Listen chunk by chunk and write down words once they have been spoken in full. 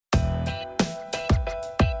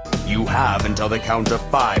You have until the count of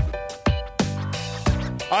 5.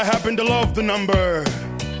 I happen to love the number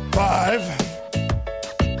 5.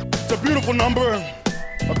 It's a beautiful number,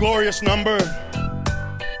 a glorious number.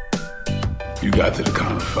 You got to the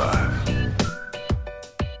count of 5.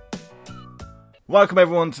 Welcome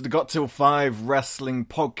everyone to the Got Till 5 Wrestling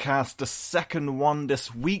Podcast, the second one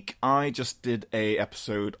this week. I just did a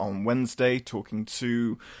episode on Wednesday talking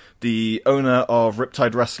to the owner of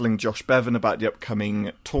Riptide Wrestling, Josh Bevan, about the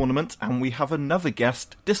upcoming tournament, and we have another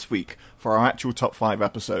guest this week for our actual top 5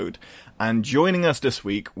 episode. And joining us this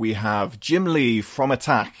week, we have Jim Lee from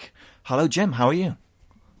Attack. Hello Jim, how are you?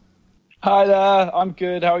 Hi there, I'm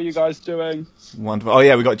good. How are you guys doing? Wonderful. Oh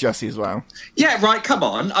yeah, we got Jesse as well. Yeah, right, come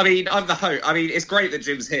on. I mean, I'm the host. I mean, it's great that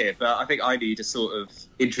Jim's here, but I think I need a sort of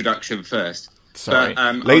introduction first. Sorry.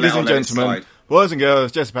 But, ladies and gentlemen, boys and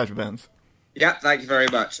girls, Jesse Patrick Burns. Yeah, thank you very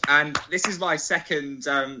much. And this is my second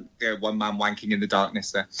one man wanking in the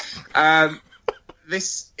darkness there.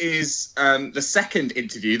 This is the second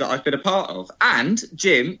interview that I've been a part of. And,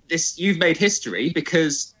 Jim, you've made history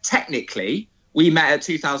because technically we met at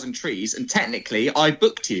 2000 Trees, and technically I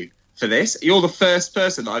booked you for this. You're the first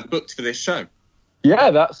person that I've booked for this show. Yeah,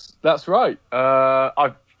 that's right.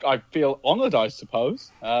 I feel honoured, I suppose.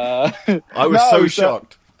 I was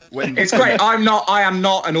shocked. It's great. I am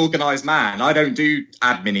not an organised man. I don't do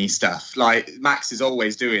admin-y stuff. Like, Max is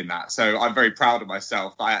always doing that. So I'm very proud of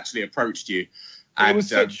myself that I actually approached you. It was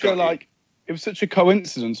such a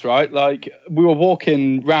coincidence, right? Like, we were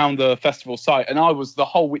walking round the festival site, and I was the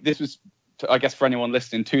whole week. This was, I guess, for anyone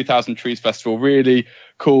listening, 2000 Trees Festival, really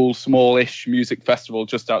cool, smallish music festival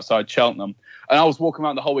just outside Cheltenham. And I was walking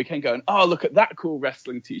around the whole weekend going, oh, look at that cool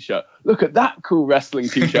wrestling T-shirt. Look at that cool wrestling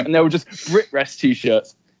T-shirt. And there were just BritRest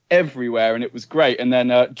T-shirts everywhere, and it was great. And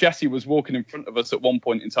then Jesse was walking in front of us at one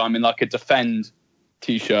point in time in like a Defend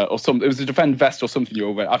T-shirt or something. It was a Defend vest or something you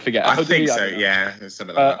were wearing. I forget. I think so, yeah.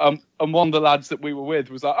 Something like that. And one of the lads that we were with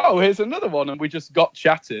was like, oh, here's another one. And we just got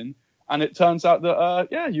chatting. And it turns out that,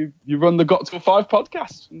 you run the Got Till 5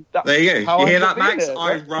 podcast. There you go. You hear that, Max?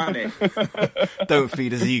 I run it. Don't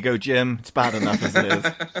feed his ego, Jim. It's bad enough as it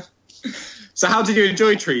is. So how did you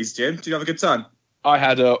enjoy Trees, Jim? Did you have a good time? I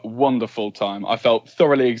had a wonderful time. I felt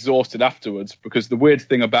thoroughly exhausted afterwards because the weird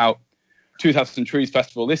thing about 2000 Trees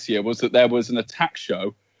Festival this year was that there was an Attack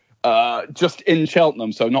show just in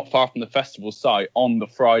Cheltenham, so not far from the festival site, on the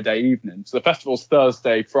Friday evening. So the festival's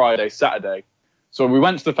Thursday, Friday, Saturday. So we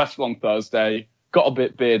went to the festival on Thursday, got a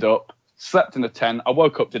bit beard up, slept in a tent. I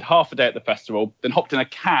woke up, did half a day at the festival, then hopped in a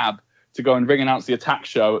cab to go and ring announce the Attack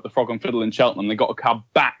show at the Frog and Fiddle in Cheltenham. Then got a cab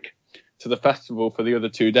back to the festival for the other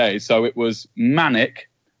 2 days. So it was manic,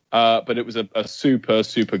 but it was a super,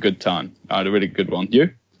 super good time. I had a really good one.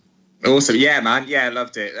 You? Awesome. Yeah, man. Yeah,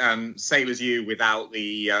 loved it. Same as you without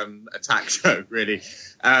the Attack show, really.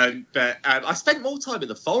 But I spent more time in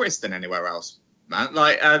the forest than anywhere else. Man,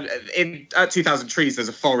 like at 2000 Trees, there's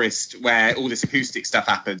a forest where all this acoustic stuff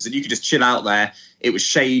happens, and you could just chill out there. It was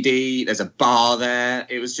shady. There's a bar there.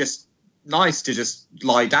 It was just nice to just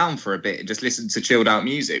lie down for a bit and just listen to chilled out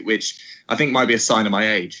music, which I think might be a sign of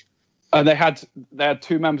my age. And they had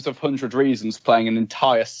 2 members of 100 Reasons playing an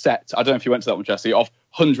entire set. I don't know if you went to that one, Jesse, of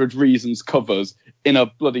 100 Reasons covers in a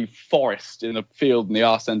bloody forest in a field in the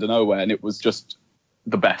arse end of nowhere, and it was just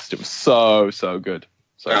the best. It was so good.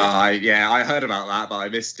 So, I heard about that, but I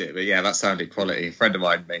missed it. But yeah, that sounded quality. A friend of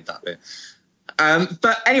mine made that bit.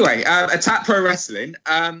 But anyway, Attack Pro Wrestling.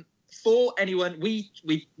 For anyone, we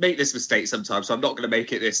make this mistake sometimes, so I'm not going to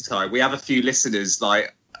make it this time. We have a few listeners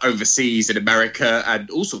like overseas in America and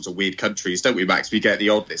all sorts of weird countries, don't we, Max? We get the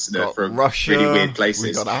odd listener from Russia, really weird places.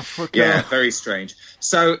 We got Africa. Yeah, very strange.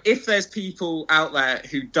 So if there's people out there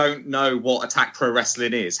who don't know what Attack Pro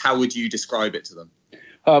Wrestling is, how would you describe it to them?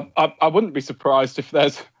 I wouldn't be surprised if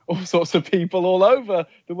there's all sorts of people all over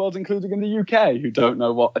the world, including in the UK, who don't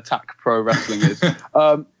know what Attack Pro Wrestling is.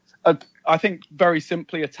 I think very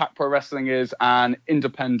simply, Attack Pro Wrestling is an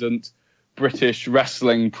independent British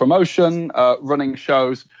wrestling promotion, running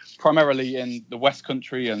shows primarily in the West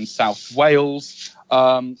Country and South Wales.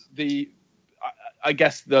 I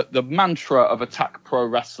guess the mantra of Attack Pro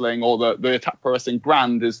Wrestling, or the Attack Pro Wrestling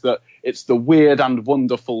brand, is that it's the weird and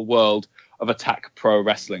wonderful world of Attack Pro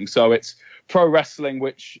Wrestling. So it's pro wrestling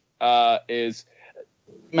which is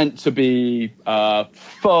meant to be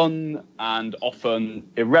fun and often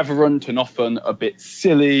irreverent and often a bit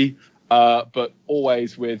silly, but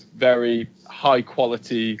always with very high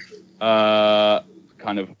quality, kind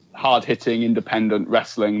of hard-hitting independent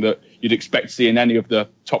wrestling that you'd expect to see in any of the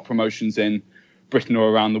top promotions in Britain or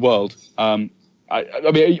around the world. I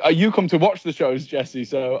mean, you come to watch the shows, Jesse,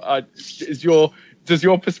 so does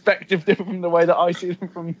your perspective differ from the way that I see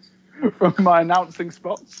them from my announcing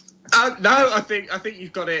spots? No, I think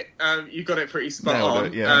you've got it. You've got it pretty spot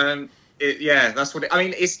on. It, yeah. That's what it. I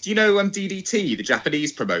mean, do you know DDT, the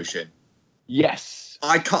Japanese promotion? Yes.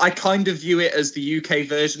 I kind of view it as the UK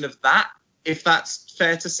version of that, if that's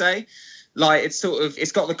fair to say. Like, it's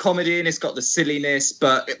got the comedy and it's got the silliness,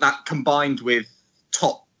 but that combined with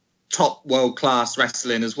top world class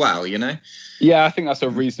wrestling as well, you know? Yeah, I think that's a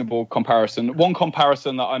reasonable comparison. One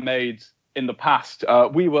comparison that I made in the past,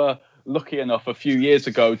 we were lucky enough a few years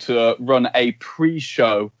ago to run a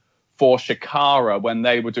pre-show for Shikara when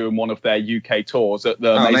they were doing one of their UK tours at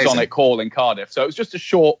the Masonic Hall in Cardiff. So it was just a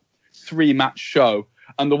short 3-match show.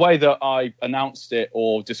 And the way that I announced it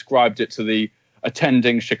or described it to the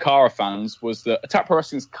attending Shikara fans was that Attack Pro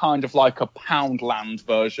Wrestling is kind of like a Poundland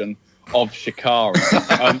version of Shikara.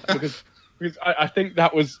 because I think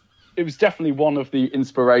it was definitely one of the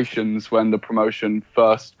inspirations when the promotion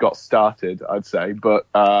first got started, I'd say.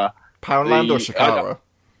 But Poundland or Shikara?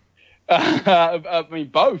 I mean,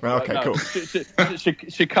 both. Okay, cool.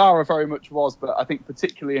 Shikara very much was, but I think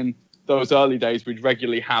particularly in those early days, we'd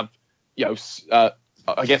regularly have,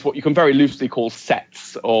 I guess what you can very loosely call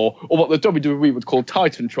sets, or what the WWE would call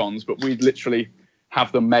Titantrons, but we'd literally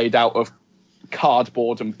have them made out of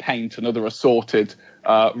cardboard and paint and other assorted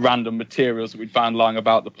random materials that we'd found lying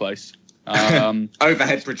about the place.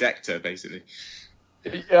 Overhead projector, basically.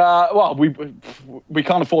 Well, we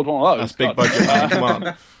can't afford one of those. That's big budget, man. Come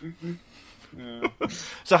on. Yeah.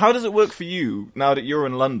 So how does it work for you now that you're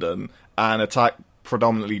in London and Attack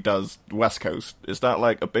predominantly does West Coast? Is that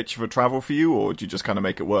like a bitch of a travel for you, or do you just kind of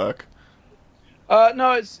make it work?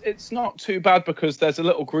 No, it's not too bad because there's a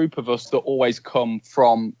little group of us that always come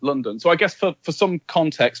from London. So I guess for some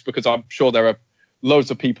context, because I'm sure there are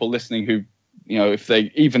loads of people listening who, if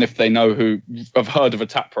they know who have heard of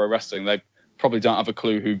Attack Pro Wrestling, they probably don't have a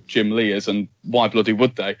clue who Jim Lee is, and why bloody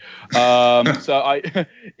would they? So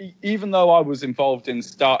even though I was involved in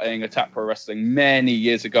starting Attack Pro Wrestling many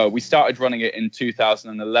years ago, we started running it in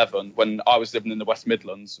 2011 when I was living in the West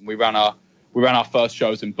Midlands, and we ran our first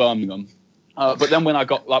shows in Birmingham. But then when I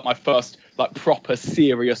got my first proper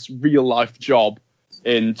serious real life job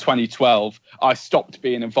in 2012, I stopped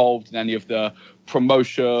being involved in any of the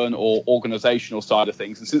promotion or organizational side of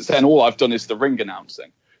things, and since then all I've done is the ring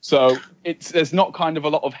announcing. So there's not kind of a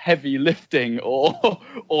lot of heavy lifting or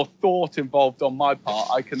thought involved on my part.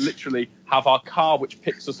 I can literally have our car, which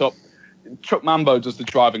picks us up. Chuck Mambo does the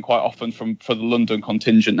driving quite often for the London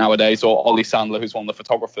contingent nowadays, or Ollie Sandler, who's one of the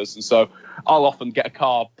photographers. And so I'll often get a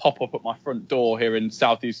car, pop up at my front door here in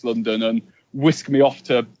southeast London and whisk me off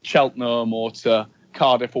to Cheltenham or to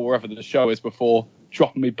Cardiff or wherever the show is before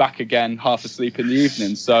dropping me back again half asleep in the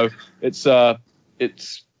evening. So it's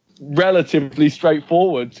relatively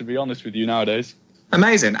straightforward, to be honest with you, nowadays.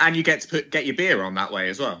 Amazing. And you get to get your beer on that way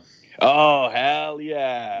as well. Oh, hell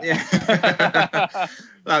yeah.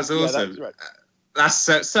 That's awesome. Yeah, that's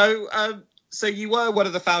right. So you were one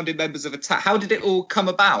of the founding members of Attack. How did it all come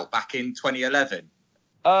about back in 2011?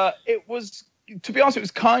 It was, to be honest, it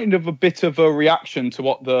was kind of a bit of a reaction to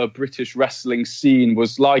what the British wrestling scene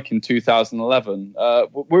was like in 2011.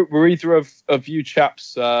 Were either of you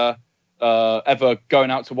chaps ever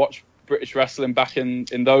going out to watch British wrestling back in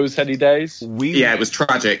those heady days? Yeah, it was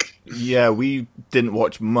tragic. Yeah, we didn't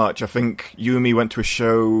watch much. I think you and me went to a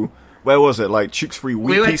show. Where was it? Like Tewkesbury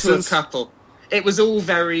Wheat We went Pieces? to a couple. It was all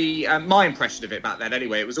very, my impression of it back then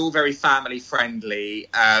anyway, it was all very family friendly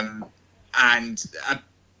and a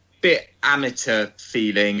bit amateur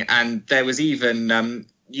feeling. And there was even,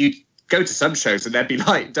 you'd go to some shows and there'd be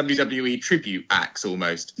like WWE tribute acts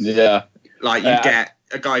almost. Yeah. Like you'd get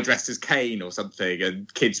a guy dressed as Kane or something,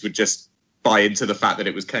 and kids would just buy into the fact that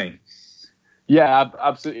it was Kane. Yeah,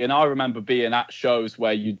 absolutely. And I remember being at shows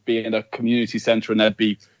where you'd be in a community centre and there'd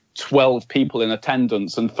be 12 people in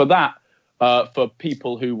attendance. And for that, for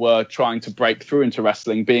people who were trying to break through into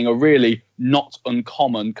wrestling, being a really not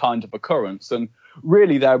uncommon kind of occurrence. And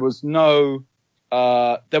really, there was no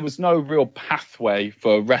real pathway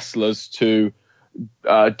for wrestlers to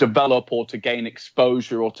develop or to gain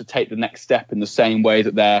exposure or to take the next step in the same way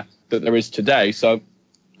that there is today. So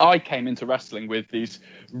I came into wrestling with these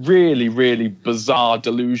really, really bizarre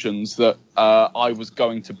delusions that I was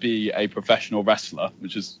going to be a professional wrestler,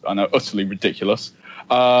 which is, I know, utterly ridiculous.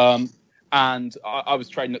 And I was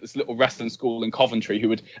training at this little wrestling school in Coventry who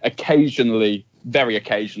would occasionally, very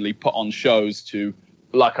occasionally, put on shows to,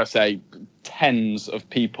 like I say, tens of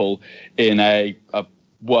people in a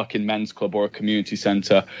working men's club or a community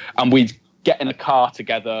centre. And we'd get in a car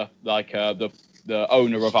together, like the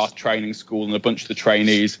owner of our training school and a bunch of the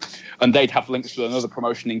trainees, and they'd have links to another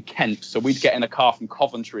promotion in Kent. So we'd get in a car from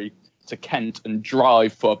Coventry to Kent and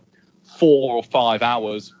drive for 4 or 5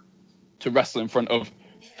 hours to wrestle in front of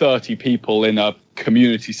 30 people in a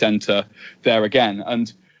community centre there again.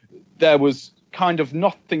 And there was kind of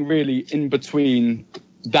nothing really in between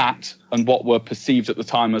that and what were perceived at the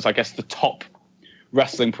time as, I guess, the top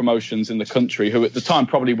wrestling promotions in the country, who at the time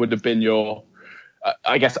probably would have been your,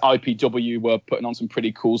 I guess, IPW were putting on some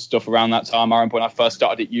pretty cool stuff around that time. I remember when I first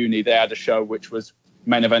started at uni, they had a show which was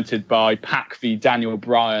main evented by Pac v Daniel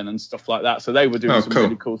Bryan and stuff like that. So they were doing some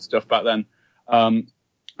really cool stuff back then.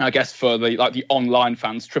 I guess for the online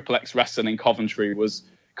fans, Triple X Wrestling in Coventry was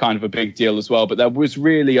kind of a big deal as well. But there was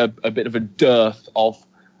really a bit of a dearth of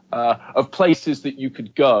places that you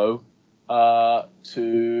could go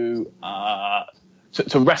to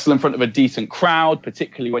wrestle in front of a decent crowd,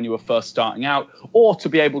 particularly when you were first starting out, or to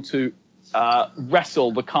be able to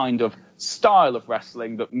wrestle the kind of style of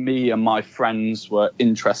wrestling that me and my friends were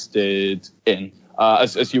interested in.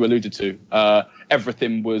 As you alluded to,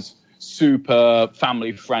 everything was super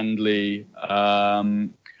family friendly,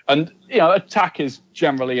 and Attack is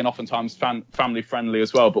generally and oftentimes family friendly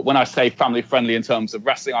as well. But when I say family friendly in terms of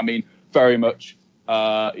wrestling, I mean very much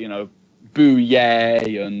boo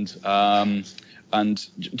yay and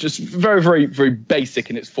just very, very, very basic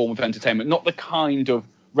in its form of entertainment. Not the kind of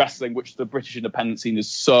wrestling which the British independent scene is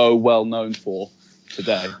so well known for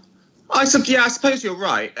today. I suppose you're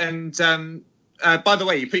right. And by the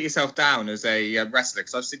way, you put yourself down as a wrestler,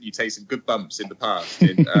 because I've seen you take some good bumps in the past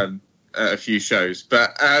in a few shows.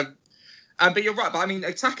 But you're right. But I mean,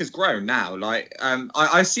 Attack has grown now. Like,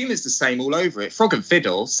 I assume it's the same all over it. Frog and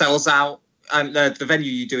Fiddle sells out the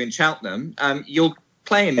venue you do in Cheltenham. You're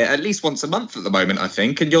playing it at least once a month at the moment, I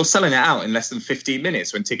think, and you're selling it out in less than 15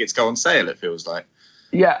 minutes when tickets go on sale, it feels like.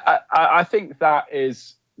 Yeah, I think that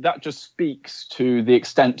just speaks to the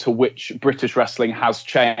extent to which British wrestling has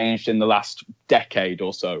changed in the last decade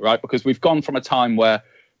or so, right? Because we've gone from a time where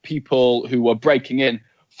people who were breaking in,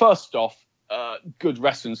 first off, good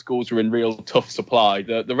wrestling schools were in real tough supply.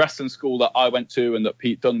 The wrestling school that I went to and that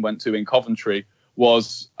Pete Dunne went to in Coventry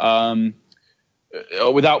was,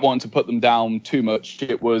 without wanting to put them down too much,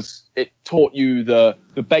 it taught you the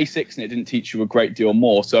basics and it didn't teach you a great deal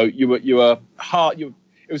more. So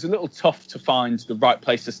it was a little tough to find the right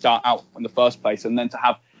place to start out in the first place, and then to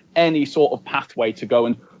have any sort of pathway to go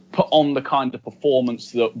and put on the kind of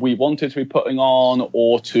performance that we wanted to be putting on,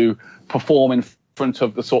 or to perform in front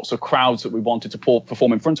of the sorts of crowds that we wanted to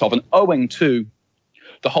perform in front of. And owing to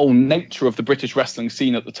the whole nature of the British wrestling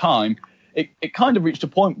scene at the time, it kind of reached a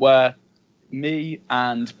point where me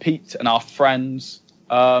and Pete and our friends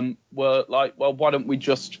were like, well, why don't we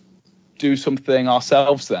just do something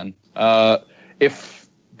ourselves then? If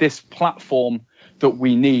this platform that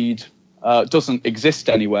we need doesn't exist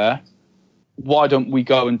anywhere, why don't we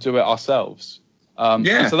go and do it ourselves?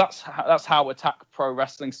 So that's how Attack Pro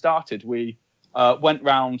Wrestling started. We went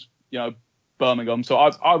round, Birmingham. So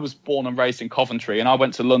I was born and raised in Coventry, and I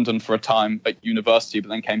went to London for a time at university, but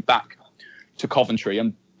then came back to Coventry.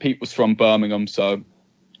 And Pete was from Birmingham, so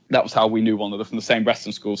that was how we knew one another, from the same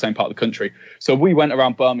wrestling school, same part of the country. So we went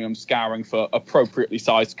around Birmingham scouring for appropriately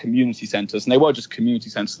sized community centres, and they were just community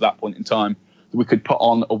centres at that point in time that we could put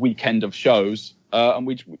on a weekend of shows. And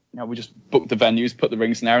we just booked the venues, put the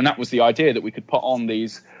rings in there, and that was the idea, that we could put on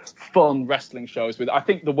these fun wrestling shows. With, I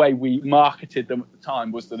think the way we marketed them at the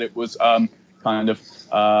time was that it was kind of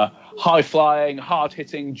high-flying,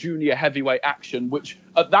 hard-hitting junior heavyweight action, which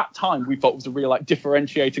at that time we thought was a real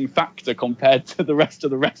differentiating factor compared to the rest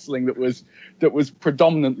of the wrestling that was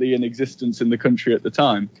predominantly in existence in the country at the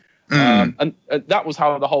time. And that was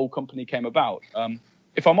how the whole company came about.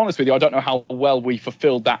 If I'm honest with you, I don't know how well we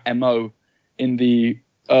fulfilled that MO in the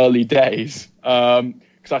early days,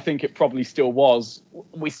 because I think it probably still was.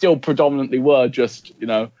 We still predominantly were just,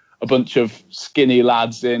 a bunch of skinny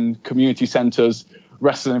lads in community centres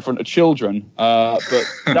wrestling in front of children. But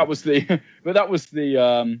that was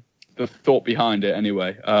the thought behind it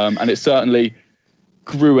anyway. And it certainly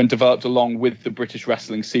grew and developed along with the British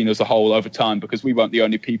wrestling scene as a whole over time, because we weren't the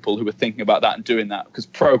only people who were thinking about that and doing that, because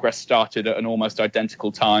Progress started at an almost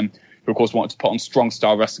identical time. Who, of course, wanted to put on strong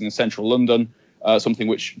style wrestling in central London, something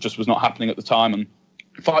which just was not happening at the time. And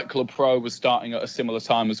Fight Club Pro was starting at a similar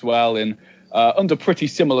time as well, under pretty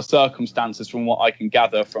similar circumstances from what I can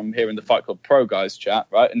gather from hearing the Fight Club Pro guys chat,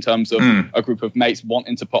 right? In terms of a group of mates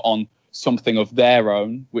wanting to put on something of their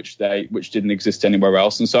own, which didn't exist anywhere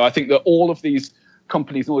else. And so I think that all of these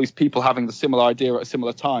companies and all these people having the similar idea at a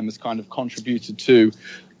similar time has kind of contributed to,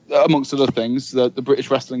 amongst other things, the British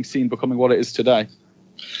wrestling scene becoming what it is today.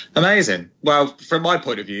 Amazing. Well, from my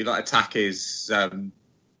point of view, Attack is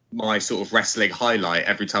my sort of wrestling highlight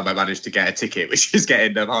every time I manage to get a ticket, which is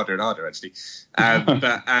getting harder and harder actually.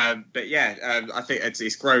 But yeah, I think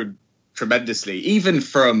it's grown tremendously, even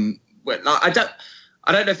from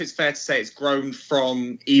I don't know if it's fair to say it's grown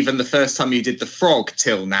from even the first time you did the Frog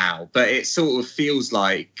till now, but it sort of feels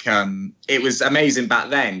like it was amazing back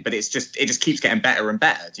then, but it just keeps getting better and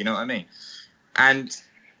better. Do you know what I mean? And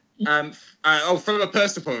from a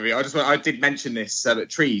personal point of view, I did mention this at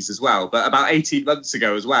Trees as well, but about 18 months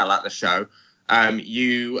ago as well at the show,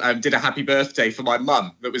 you did a happy birthday for my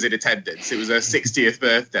mum that was in attendance. It was her 60th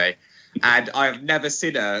birthday. And I have never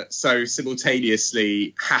seen her so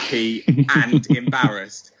simultaneously happy and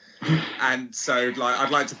embarrassed. And so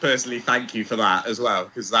I'd like to personally thank you for that as well,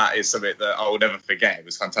 because that is something that I will never forget. It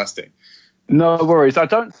was fantastic. No worries. I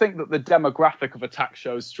don't think that the demographic of attack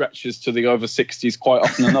shows stretches to the over 60s quite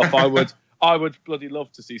often enough. I would bloody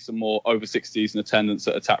love to see some more over 60s in attendance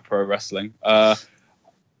at Attack Pro Wrestling.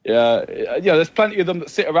 Yeah, there's plenty of them that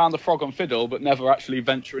sit around the Frog and Fiddle but never actually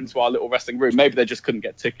venture into our little wrestling room. Maybe they just couldn't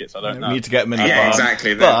get tickets. I don't know. We need to get them in the bar. Yeah,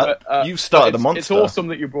 exactly. But you've started a monster. It's awesome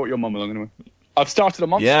that you brought your mum along anyway. I've started a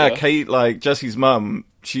monster. Yeah, Kate, Jesse's mum,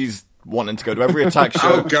 she's wanting to go to every Attack show.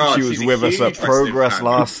 Oh, God, she was with us at Progress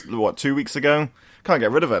last, 2 weeks ago? Can't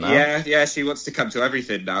get rid of her now. Yeah, she wants to come to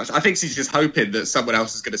everything now. I think she's just hoping that someone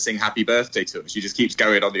else is going to sing Happy Birthday to her. She just keeps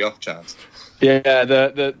going on the off chance. Yeah,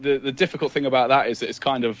 the difficult thing about that is that it's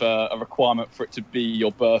kind of a requirement for it to be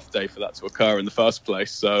your birthday for that to occur in the first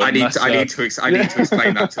place. So I need to explain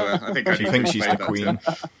that to her. I think she thinks she's the queen.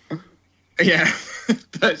 Yeah,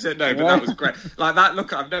 but that was great. Like that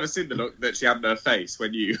look, I've never seen the look that she had in her face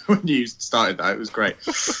when you started that. It was great.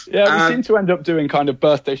 Yeah, we seem to end up doing kind of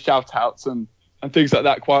birthday shout outs and things like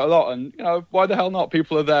that quite a lot. And, why the hell not?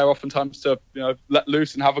 People are there oftentimes to, let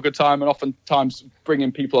loose and have a good time, and oftentimes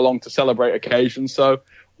bringing people along to celebrate occasions. So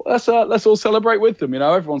let's all celebrate with them.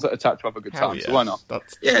 Everyone's at Attack to have a good time, so why not?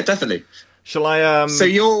 Yeah, definitely. Shall I so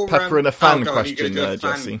you're, pepper in a fan question there,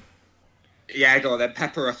 Jesse? Yeah, go on then.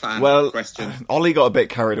 Pepper a fan question. Ollie got a bit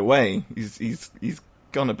carried away. He's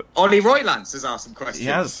gone a bit... Ollie Roylance has asked some questions. He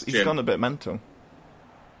has. He's gone a bit mental.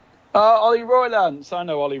 Ollie Roylance. I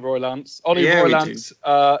know Ollie Roylance. Ollie Roylance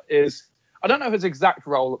is... I don't know his exact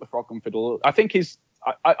role at the Frog and Fiddle. I think he's...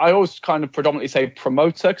 I always kind of predominantly say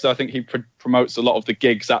promoter, because I think he promotes a lot of the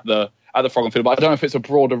gigs at the Frog and Fiddle, but I don't know if it's a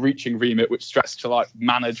broader reaching remit which stretches to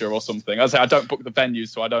manager or something. As I say, I don't book the venues,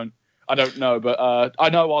 so I don't know, but I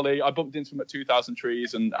know Ollie. I bumped into him at 2000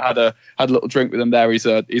 Trees and had a little drink with him there. He's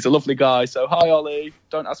a lovely guy. So hi, Ollie.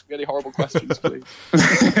 Don't ask me any horrible questions, please.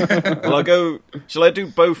 Well, shall I do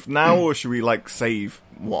both now, or should we save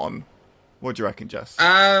one? What do you reckon, Jess?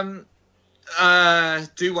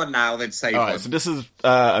 Do one now, then save one. All right, so this is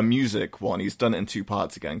a music one. He's done it in 2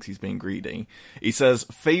 parts again because he's being greedy. He says,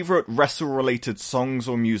 favourite wrestle-related songs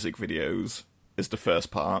or music videos is the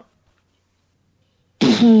first part.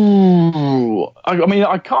 I mean,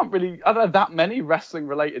 I can't really... Are there that many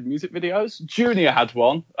wrestling-related music videos? Junior had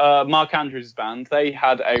one. Mark Andrews' band, they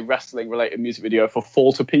had a wrestling-related music video for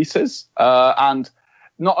Fall to Pieces. And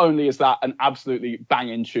not only is that an absolutely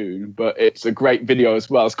banging tune, but it's a great video as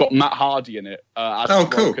well. It's got Matt Hardy in it.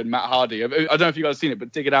 Cool. And Matt Hardy. I don't know if you guys have seen it,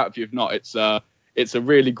 but dig it out if you've not. It's a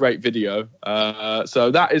really great video.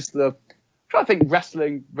 So that is the... I'm trying to think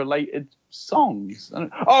wrestling-related songs.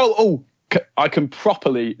 I can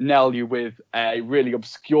properly nail you with a really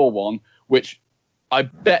obscure one, which I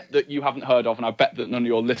bet that you haven't heard of, and I bet that none of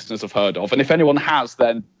your listeners have heard of. And if anyone has,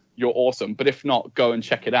 then you're awesome. But if not, go and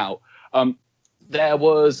check it out. There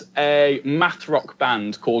was a math rock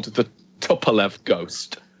band called the Tupolev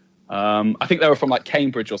Ghost. I think they were from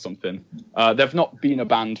Cambridge or something. They've not been a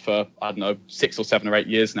band for, 6 or 7 or 8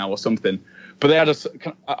 years now or something. But they had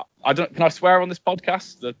can I swear on this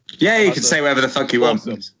podcast? Yeah, you can say whatever the fuck you want.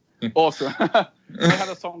 Awesome. They had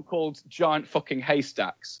a song called Giant Fucking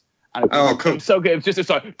Haystacks. And it was cool. So good. It was just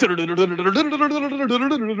like, just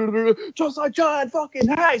like giant fucking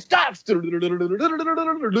haystacks. You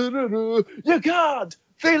can't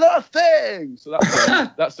feel a thing. So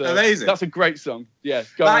that's amazing. That's a great song. Yeah,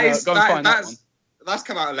 go and find that one. That's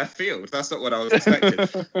come out of left field. That's not what I was expecting.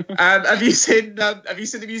 Have you seen the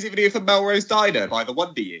music video for Melrose Diner by the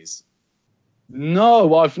Wonder Years?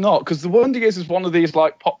 No, I've not, because the Wonder Years is one of these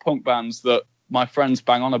pop punk bands that my friends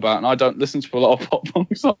bang on about, and I don't listen to a lot of pop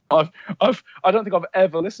punk. So I don't think I've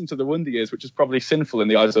ever listened to the Wonder Years, which is probably sinful in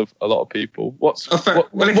the eyes of a lot of people. What's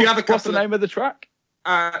the name of the track?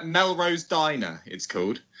 Melrose Diner, it's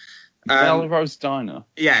called. Melrose Diner.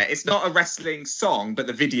 Yeah, it's not a wrestling song, but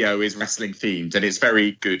the video is wrestling themed, and it's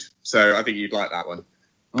very good. So I think you'd like that one.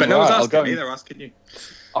 But no one's asking me; they're asking you.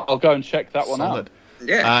 I'll go and check that one out.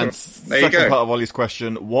 Yeah, And cool. There you second go. part of Ollie's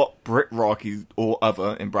question, what Brit rock or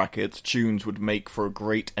other, in brackets, tunes would make for a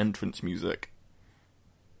great entrance music?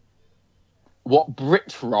 What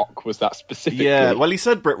Brit rock was that specifically? Yeah, well, he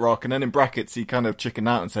said Brit rock, and then in brackets he kind of chickened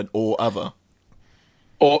out and said or other.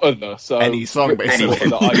 Or other. So Any song, Brit basically.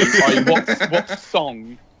 rock, what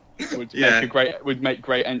song would make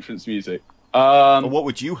great entrance music? Or what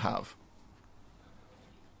would you have?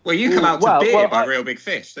 Well, you come out to Beer by Real Big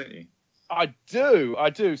Fish, don't you? I do.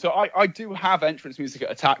 So I do have entrance music at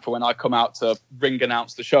Attack for when I come out to ring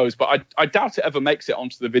announce the shows, but I doubt it ever makes it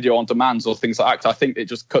onto the video on demands or things like that. I think it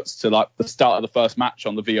just cuts to like the start of the first match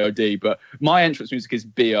on the VOD. But my entrance music is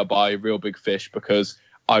Beer by Real Big Fish because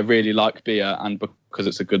I really like Beer and because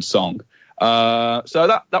it's a good song.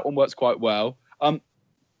 So that one works quite well.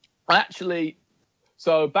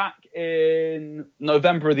 So back in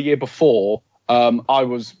November of the year before, I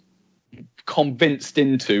was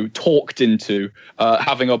talked into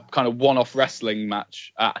having a kind of one-off wrestling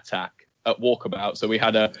match at Attack at Walkabout. So we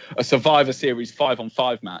had a Survivor Series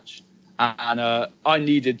 5-on-5 match, and I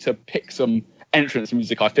needed to pick some entrance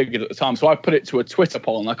music, I figured at the time. So I put it to a Twitter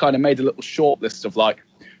poll, and I kind of made a little short list of like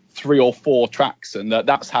 3 or 4 tracks, and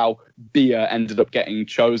that's how Beer ended up getting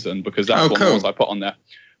chosen, because that's one of the ones I put on there.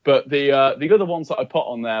 But the other ones that I put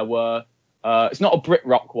on there were it's not a Brit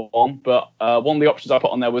rock one, but one of the options I put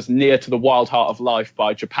on there was Near to the Wild Heart of Life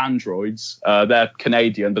by Japan Droids. They're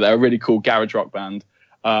Canadian, but they're a really cool garage rock band,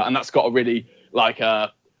 and that's got a really like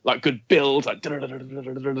good build, like, and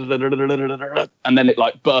then it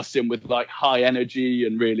like bursts in with like high energy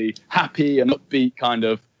and really happy and upbeat kind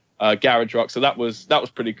of garage rock. So that was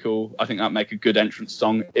pretty cool. I think that'd make a good entrance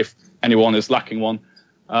song if anyone is lacking one.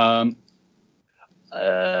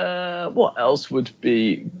 What else would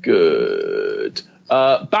be good?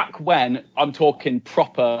 Back when, I'm talking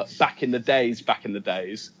proper back in the days,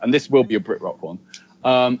 and this will be a Brit rock one.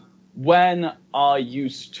 When I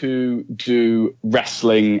used to do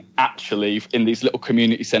wrestling actually in these little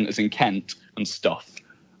community centres in Kent and stuff,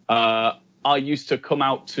 I used to come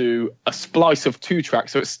out to a splice of 2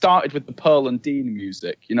 tracks. So it started with the Pearl and Dean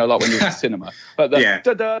music, you know, like when you're in the cinema. But the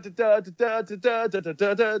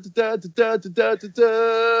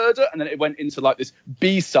and then it went into like this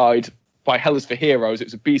B-side by Hell is for Heroes. It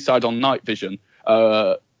was a B-side on Night Vision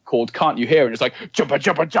called Can't You Hear? And it's like jumpa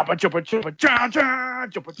jumpa jumpa jumpa jumpa jumpa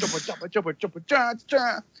jumpa jumpa jumpa jumpa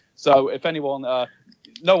jumpa. So if anyone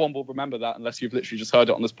no one will remember that unless you've literally just heard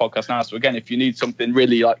it on this podcast now. So again, if you need something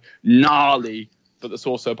really like gnarly, but that's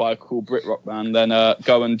also by a cool Brit rock band, then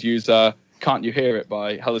go and use Can't You Hear It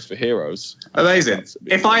by Hell is for Heroes. Amazing.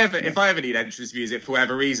 If I ever need entrance music for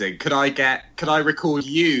whatever reason, could I record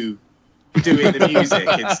you doing the music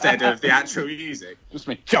instead of the actual music? Just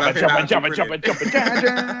me. Jumpa.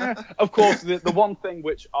 Of course, the one thing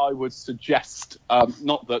which I would suggest,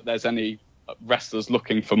 not that there's any wrestlers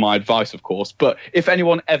looking for my advice, of course, but if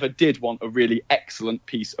anyone ever did want a really excellent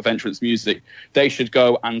piece of entrance music, they should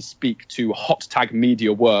go and speak to Hot Tag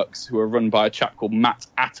Media Works, who are run by a chap called Matt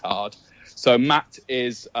Attard. So Matt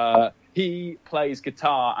is he plays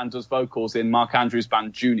guitar and does vocals in Mark Andrews'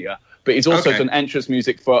 band Junior, but he's also done entrance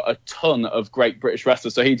music for a ton of great British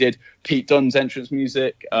wrestlers. So he did Pete Dunne's entrance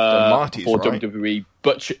music for WWE,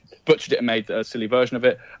 butchered it and made a silly version of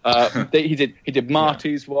it. He did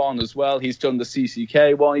Marty's one as well. He's done the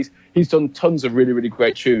CCK one. He's done tons of really, really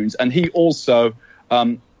great tunes. And he also,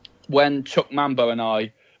 when Chuck Mambo and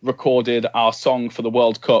I recorded our song for the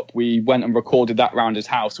World Cup, we went and recorded that round his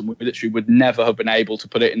house, and we literally would never have been able to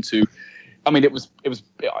put it into. I mean, it was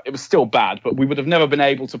still bad, but we would have never been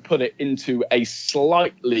able to put it into a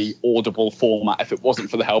slightly audible format if it wasn't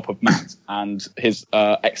for the help of Matt and his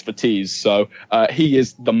expertise. So he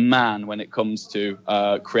is the man when it comes to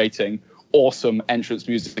creating awesome entrance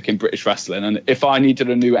music in British wrestling. And if I needed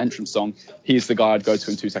a new entrance song, he's the guy I'd go to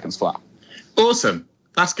in 2 seconds flat. Awesome.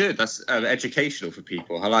 That's good. That's educational for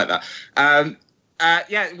people. I like that.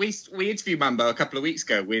 We interviewed Mambo a couple of weeks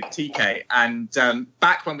ago with TK, and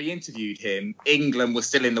back when we interviewed him, England was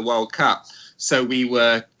still in the World Cup, so we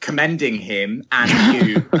were commending him and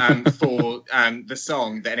you for the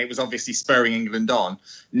song, and it was obviously spurring England on.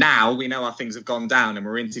 Now we know how things have gone down, and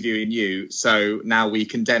we're interviewing you, so now we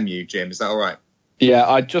condemn you, Jim. Is that all right? Yeah,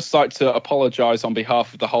 I'd just like to apologise on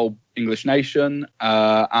behalf of the whole English nation,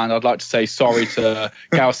 and I'd like to say sorry to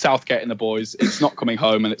Gareth Southgate and the boys. It's not coming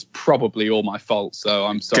home, and it's probably all my fault, so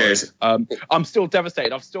I'm sorry. I'm still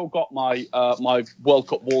devastated. I've still got my my World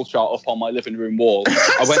Cup wall chart up on my living room wall.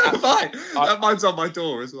 Fine. Mine's on my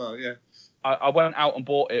door as well, yeah. I went out and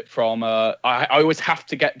bought it from. I always have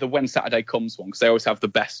to get the When Saturday Comes one because they always have the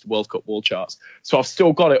best World Cup wall charts. So I've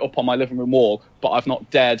still got it up on my living room wall, but I've not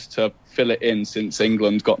dared to fill it in since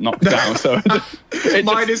England got knocked down. So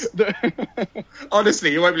mine is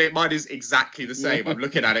honestly, you won't believe mine is exactly the same. I'm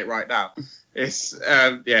looking at it right now. It's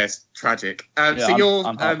it's tragic. So you're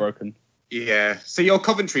I'm heartbroken. Yeah. So you're a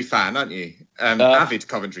Coventry fan, aren't you? Avid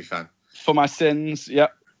Coventry fan. For my sins,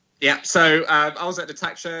 yep. Yeah, so I was at the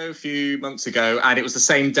Tack Show a few months ago, and it was the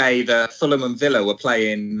same day that Fulham and Villa were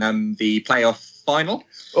playing the playoff final.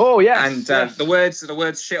 Oh, yes. And yes. the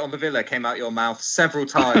words "shit on the Villa" came out your mouth several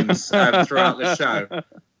times throughout the show.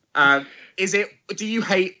 Do you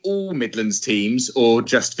hate all Midlands teams or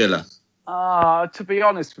just Villa? To be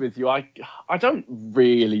honest with you, I don't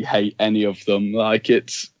really hate any of them. Like,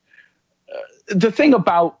 it's the thing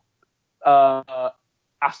about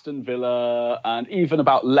Aston Villa and even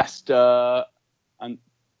about Leicester and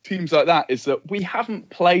teams like that is that we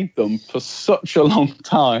haven't played them for such a long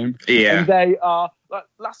time. Yeah. And they are, like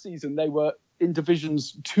last season, they were in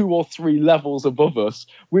divisions 2 or 3 levels above us.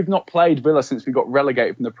 We've not played Villa since we got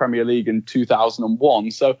relegated from the Premier League in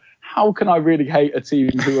 2001. So how can I really hate a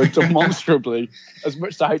team who are demonstrably, as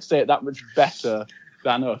much as I hate to say it, that much better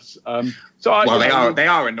than us? They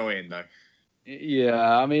are annoying though.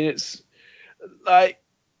 Yeah, I mean, it's like,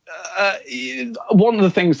 one of the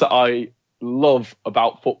things that I love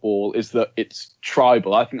about football is that it's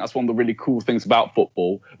tribal. I think that's one of the really cool things about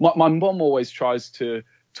football. My mum always tries to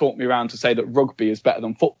talk me around to say that rugby is better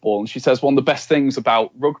than football. And she says one of the best things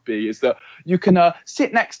about rugby is that you can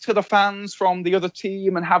sit next to the fans from the other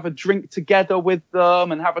team and have a drink together with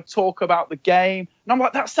them and have a talk about the game. And I'm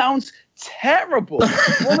like, that sounds terrible.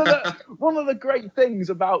 One of the great things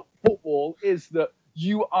about football is that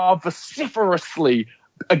you are vociferously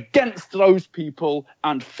against those people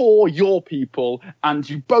and for your people, and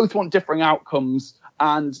you both want differing outcomes,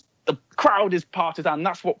 and the crowd is partisan.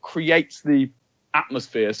 That's what creates the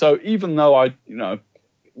atmosphere. So even though I,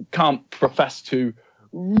 can't profess to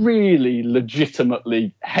really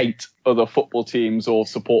legitimately hate other football teams or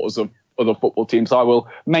supporters of other football teams, I will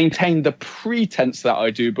maintain the pretense that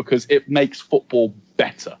I do because it makes football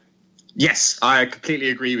better. Yes, I completely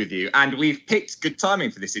agree with you. And we've picked good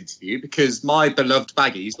timing for this interview because my beloved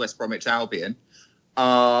Baggies, West Bromwich Albion,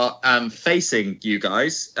 are facing you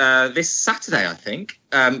guys this Saturday, I think,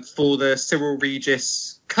 for the Cyril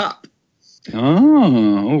Regis Cup.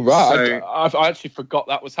 Oh, right. So, I actually forgot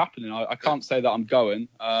that was happening. I can't say that I'm going.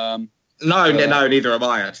 No, neither am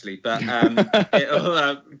I actually. But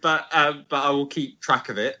but I will keep track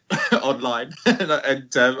of it online, and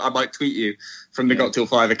I might tweet you from the Got Till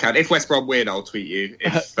 5 account. If West Brom win, I'll tweet you.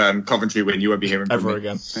 If Coventry win, you won't be hearing from me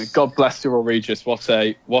again. God bless Cyril Regis. What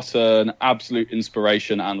an absolute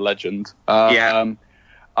inspiration and legend. I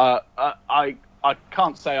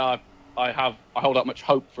can't say I hold out much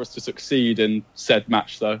hope for us to succeed in said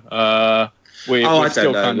match though. I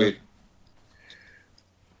don't know.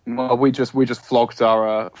 Well, we just flogged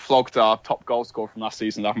our top goal scorer from last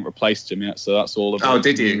season. I haven't replaced him yet, so that's all of it. Oh,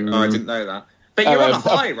 did you? Oh, I didn't know that. But you're on a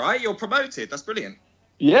high, right? You're promoted. That's brilliant.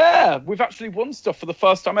 Yeah, we've actually won stuff for the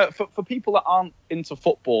first time. For people that aren't into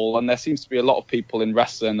football, and there seems to be a lot of people in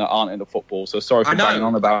wrestling that aren't into football, so sorry for banging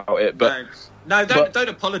on about it. But don't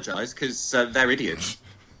apologise because they're idiots.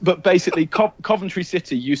 But basically, Coventry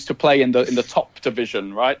City used to play in the top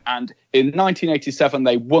division, right? And in 1987,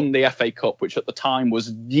 they won the FA Cup, which at the time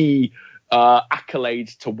was the accolade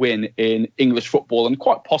to win in English football and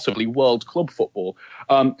quite possibly world club football.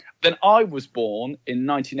 Then I was born in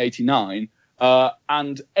 1989,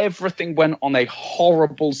 and everything went on a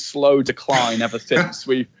horrible, slow decline ever since.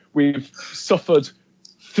 We've suffered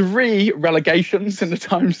 3 relegations in the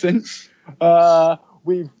time since.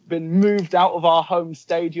 We've been moved out of our home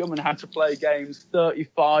stadium and had to play games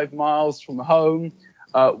 35 miles from home.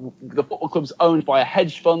 The football club's owned by a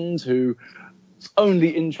hedge fund whose only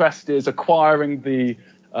interest is acquiring the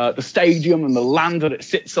stadium and the land that it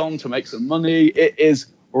sits on to make some money. It is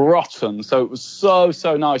rotten. So it was so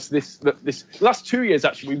nice. This last 2 years,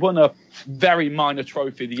 actually, we won a very minor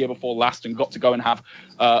trophy the year before last and got to go and have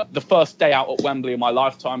the first day out at Wembley in my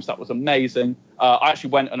lifetime. So that was amazing. I actually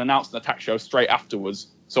went and announced an Attack Show straight afterwards.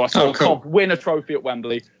 So I saw Cobb win a trophy at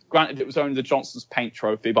Wembley. Granted, it was only the Johnson's Paint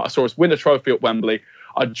trophy, but I saw us win a trophy at Wembley.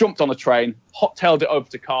 I jumped on a train, hot-tailed it over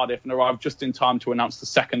to Cardiff, and arrived just in time to announce the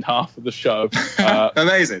second half of the show.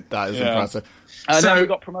 Amazing. That is impressive. Then we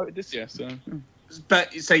got promoted this year.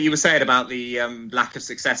 So you were saying about the lack of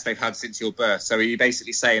success they've had since your birth. So are you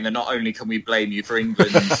basically saying that not only can we blame you for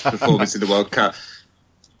England's performance in the World Cup,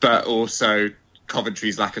 but also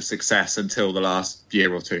Coventry's lack of success until the last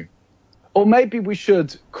year or two? Or maybe we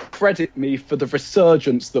should credit me for the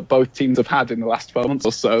resurgence that both teams have had in the last 12 months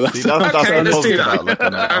or so. See, that's Okay, the let's do positive that. outlook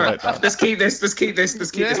on it. I like that. Let's keep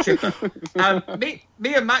this chipper.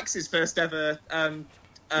 Me and Max's first ever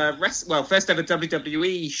first ever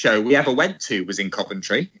WWE show we ever went to was in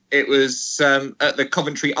Coventry. It was at the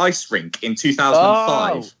Coventry Ice Rink in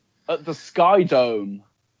 2005. Oh, at the Sky Dome.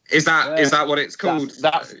 Is that what it's called?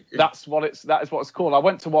 That is what it's called. I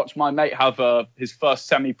went to watch my mate have his first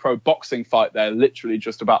semi-pro boxing fight there, literally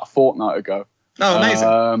just about a fortnight ago. Oh,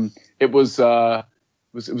 amazing! It was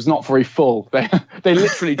not very full. They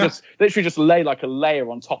literally just lay like a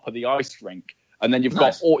layer on top of the ice rink, and then you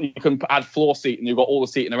can add floor seat, and you've got all the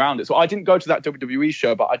seating around it. So I didn't go to that WWE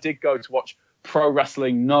show, but I did go to watch Pro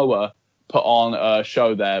Wrestling Noah put on a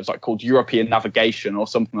show there. It was like called European Navigation or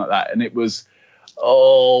something like that, and it was.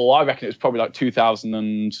 Oh, I reckon it was probably like 2000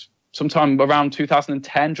 and sometime around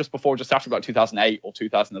 2010, just before, just after about 2008 or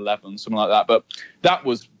 2011, something like that. But that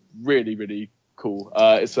was really, really cool.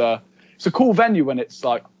 It's a cool venue when it's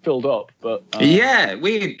like filled up. But yeah,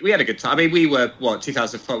 we had a good time. I mean, we were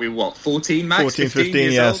 2004. We were 14, Max? 14,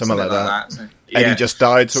 15, yeah, something like that. So, Eddie just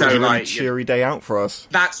died, so it was a really like, cheery day out for us.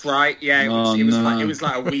 That's right. Yeah, it was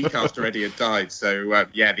like a week after Eddie had died. So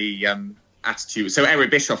the attitude. So Eric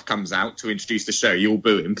Bischoff comes out to introduce the show. You all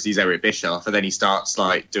boo him because he's Eric Bischoff, and then he starts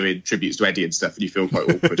like doing tributes to Eddie and stuff, and you feel quite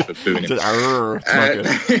awkward for booing him.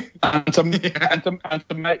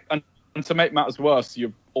 And to make matters worse,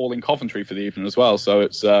 you're all in Coventry for the evening as well, so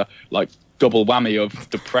it's like double whammy of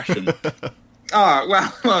depression.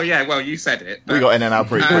 Well, you said it. We got in and out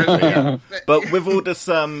pretty quickly. Yeah. But with all this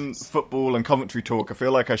football and Coventry talk, I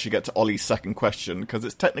feel like I should get to Ollie's second question because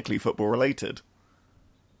it's technically football related.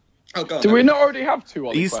 Oh, God, do we not already have two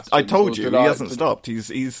Ollie questions? I told you, he hasn't stopped. He's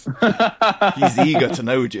eager to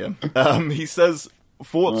know, Jim. He says,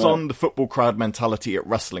 thoughts on the football crowd mentality at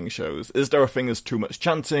wrestling shows? Is there a thing as too much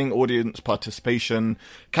chanting, audience participation?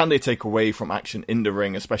 Can they take away from action in the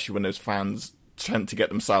ring, especially when those fans tend to get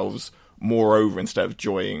themselves more over instead of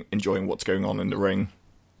enjoying what's going on in the ring?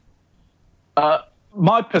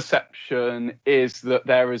 My perception is that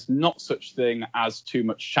there is not such thing as too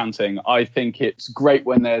much chanting. I think it's great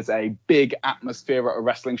when there's a big atmosphere at a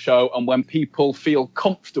wrestling show and when people feel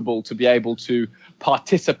comfortable to be able to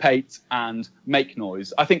participate and make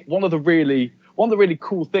noise. I think one of the really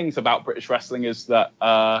cool things about British wrestling is that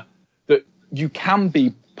that you can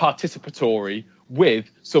be participatory with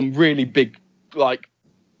some really big, like,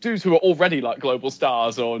 dudes who are already like global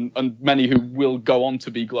stars, and many who will go on to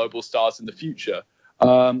be global stars in the future.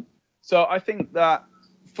 So I think that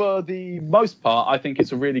for the most part, I think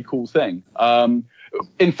it's a really cool thing.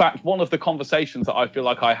 In fact, one of the conversations that I feel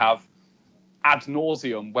like I have ad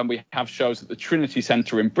nauseum when we have shows at the Trinity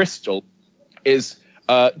Centre in Bristol is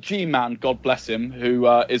G-Man, God bless him, who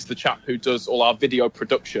is the chap who does all our video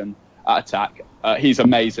production at Attack. He's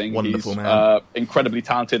amazing. Wonderful, he's man. Incredibly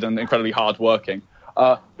talented and incredibly hardworking.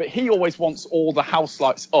 But he always wants all the house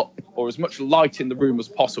lights up or as much light in the room as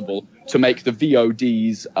possible to make the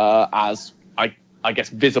VODs as, I guess,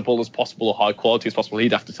 visible as possible or high quality as possible.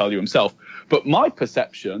 He'd have to tell you himself. But my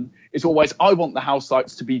perception is always I want the house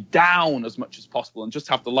lights to be down as much as possible and just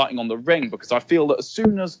have the lighting on the ring, because I feel that as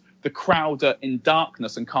soon as the crowd are in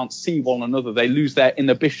darkness and can't see one another, they lose their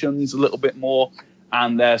inhibitions a little bit more,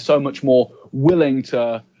 and they're so much more willing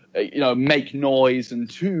to, make noise and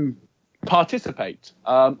to participate.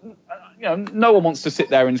 No one wants to sit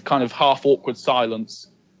there in kind of half awkward silence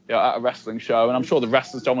at a wrestling show, and I'm sure the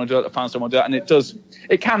wrestlers don't want to do it, the fans don't want to do it, and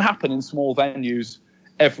it can happen in small venues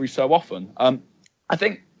every so often. I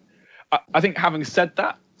think having said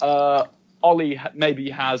that, Ollie maybe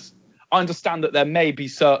has. I understand that there may be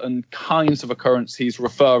certain kinds of occurrence he's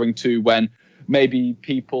referring to when maybe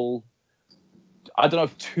people, I don't know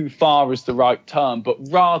if too far is the right term, but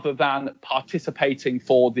rather than participating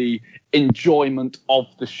for the enjoyment of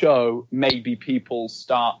the show, maybe people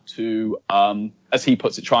start to, as he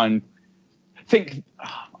puts it, try and think.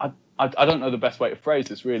 I don't know the best way to phrase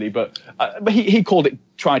this really, but he called it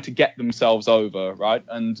trying to get themselves over, right?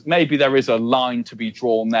 And maybe there is a line to be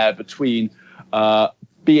drawn there between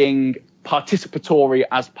being participatory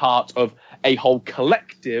as part of a whole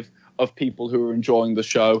collective of people who are enjoying the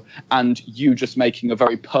show and you just making a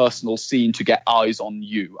very personal scene to get eyes on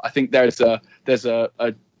you. I think there's a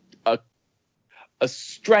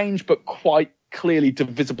strange but quite clearly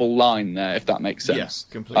divisible line there, if that makes sense. Yes,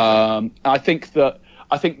 completely. I think that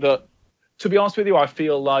to be honest with you, I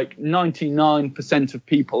feel like 99% of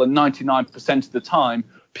people and 99% of the time,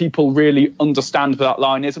 people really understand where that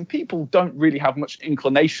line is, and people don't really have much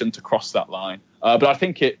inclination to cross that line. But I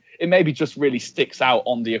think it maybe just really sticks out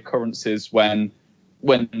on the occurrences when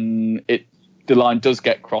it the line does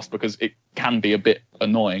get crossed because it can be a bit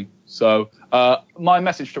annoying. So my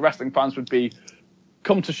message to wrestling fans would be,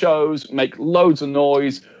 come to shows, make loads of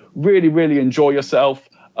noise, really, really enjoy yourself,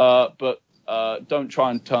 but don't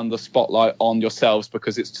try and turn the spotlight on yourselves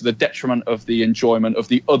because it's to the detriment of the enjoyment of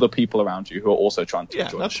the other people around you who are also trying to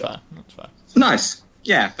enjoy the show. That's fair. Nice.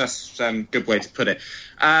 Yeah, that's a good way to put it.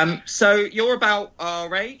 So you're about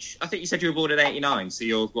our age. I think you said you were born in 89, so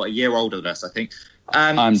you're, a year older than us, I think.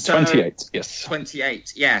 I'm 28, yes.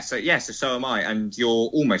 28, yeah. So am I, and you're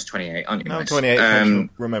almost 28, aren't you? No, I'm 28,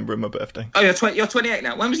 remembering my birthday. Oh, you're 28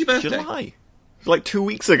 now. When was your birthday? July. Like 2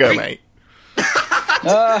 weeks ago, mate.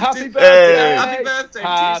 Happy birthday! Happy birthday!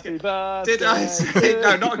 Happy birthday! Did I say,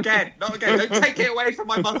 no, not again. Don't take it away from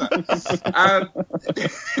my mother.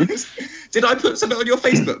 Did I put something on your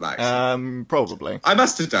Facebook, Max? Probably. I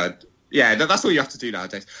must have done. Yeah, that's all you have to do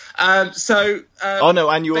nowadays. Oh no,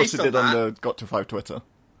 and you also did on the Got to 5 Twitter.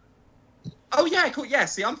 Oh yeah, cool. Yeah,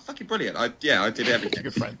 see, I'm fucking brilliant. I did everything.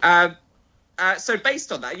 Good friend. So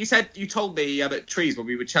based on that, you told me at Trees when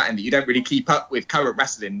we were chatting that you don't really keep up with current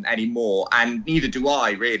wrestling anymore, and neither do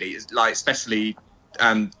I really. It's like, especially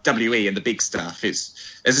WE and the big stuff. There's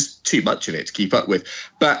just too much of it to keep up with.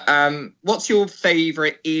 But what's your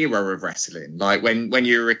favourite era of wrestling? Like when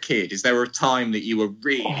you were a kid, is there a time that you were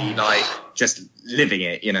really like just living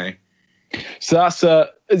it? You know. So that's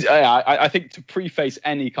I think to preface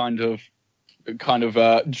any kind of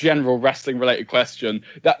general wrestling related question,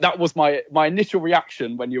 that was my initial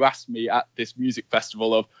reaction when you asked me at this music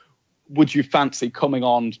festival of, would you fancy coming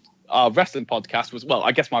on our wrestling podcast? Was, well,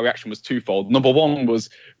 I guess my reaction was twofold. Number one was,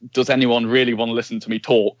 does anyone really want to listen to me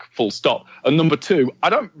talk, full stop? And number two, I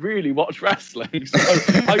don't really watch wrestling. So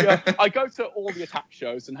I go to all the Attack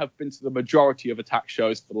shows and have been to the majority of Attack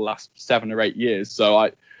shows for the last 7 or 8 years. So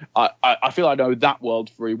I feel I know that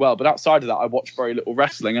world very well. But outside of that, I watch very little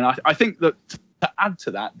wrestling. And I think that to add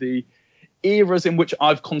to that, the eras in which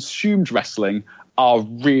I've consumed wrestling are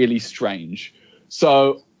really strange.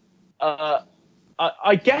 So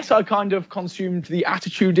I guess I kind of consumed the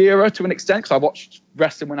Attitude Era to an extent, because I watched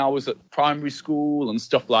wrestling when I was at primary school and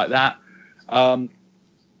stuff like that. And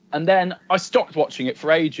then I stopped watching it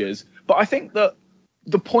for ages. But I think that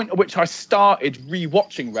the point at which I started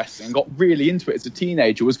rewatching wrestling and got really into it as a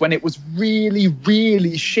teenager was when it was really,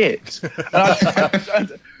 really shit.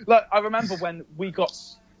 And I remember when we got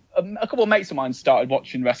a couple of mates of mine started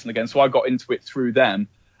watching wrestling again, so I got into it through them.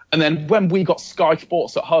 And then when we got Sky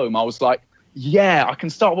Sports at home, I was like, yeah, I can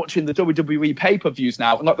start watching the WWE pay-per-views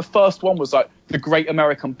now. And like the first one was like the Great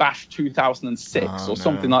American Bash 2006 or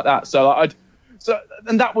something like that.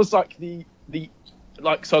 And that was like the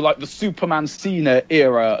Superman Cena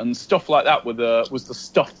era and stuff like that was the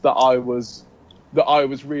stuff that I was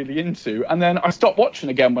really into. And then I stopped watching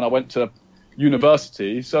again when I went to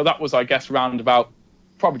university. So that was, I guess,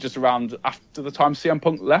 probably just around after the time CM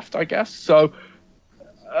Punk left, I guess. So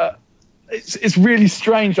it's really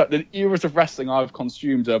strange that the eras of wrestling I've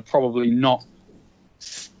consumed are probably not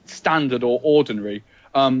standard or ordinary.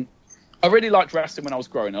 I really liked wrestling when I was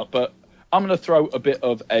growing up, but I'm going to throw a bit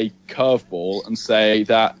of a curveball and say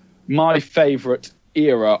that my favourite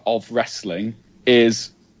era of wrestling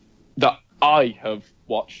is that I have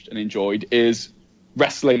watched and enjoyed is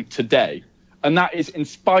wrestling today. And that is in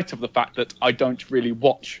spite of the fact that I don't really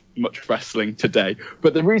watch much wrestling today.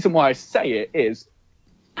 But the reason why I say it is,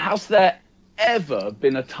 has there ever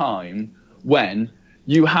been a time when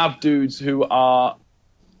you have dudes who are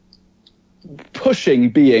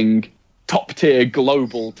pushing being top-tier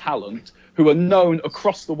global talent, who are known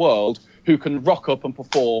across the world, who can rock up and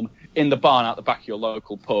perform in the barn out the back of your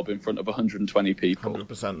local pub in front of 120 people?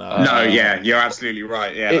 100% no, yeah, you're absolutely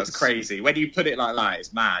right. Yeah, that's crazy. When you put it like that,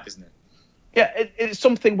 it's mad, isn't it? Yeah, it's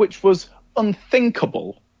something which was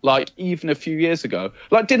unthinkable, like, even a few years ago.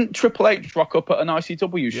 Like, didn't Triple H rock up at an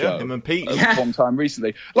ICW show? Yeah, him and Pete. One time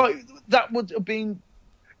recently. Like, that would have been...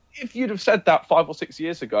 If you'd have said that 5 or 6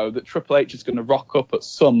 years ago, that Triple H is going to rock up at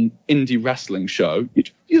some indie wrestling show,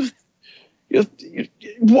 you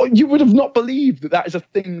would have not believed that is a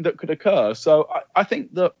thing that could occur. So I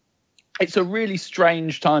think that it's a really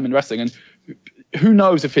strange time in wrestling, and who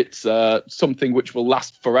knows if it's something which will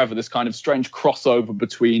last forever, this kind of strange crossover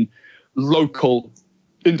between local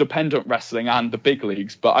independent wrestling and the big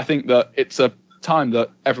leagues. But I think that it's a time that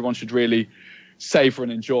everyone should really savor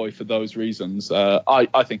and enjoy for those reasons.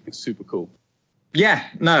 I think it's super cool. Yeah,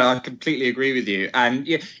 no, I completely agree with you. And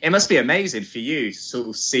yeah, it must be amazing for you to sort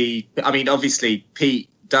of see, I mean, obviously Pete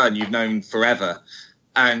Dunne, you've known forever,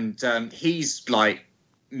 and he's like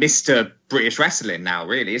Mr. British Wrestling now,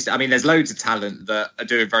 really. I mean, there's loads of talent that are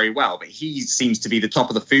doing very well, but he seems to be the top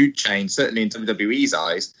of the food chain, certainly in WWE's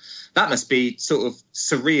eyes. That must be sort of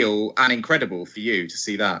surreal and incredible for you to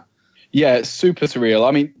see that. Yeah, it's super surreal.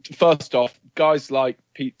 I mean, first off, guys like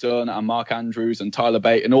Pete Dunne and Mark Andrews and Tyler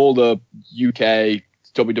Bate and all the UK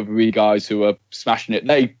WWE guys who are smashing it,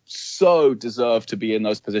 they so deserve to be in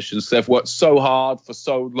those positions. They've worked so hard for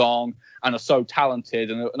so long and are so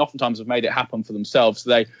talented and oftentimes have made it happen for themselves. So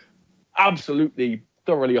they absolutely,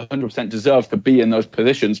 thoroughly 100% deserve to be in those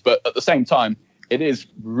positions. But at the same time, it is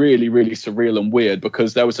really, really surreal and weird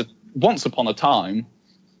because there was once upon a time,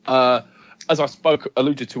 as I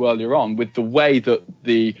alluded to earlier on, with the way that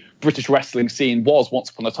the British wrestling scene was once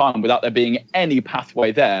upon a time without there being any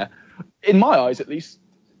pathway there, in my eyes at least,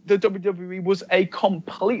 the WWE was a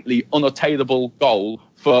completely unattainable goal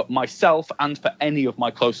for myself and for any of my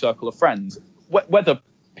close circle of friends. Whether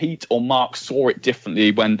Pete or Mark saw it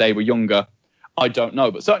differently when they were younger, I don't know.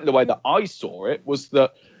 But certainly the way that I saw it was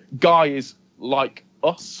that guys like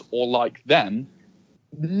us or like them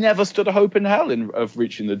never stood a hope in hell of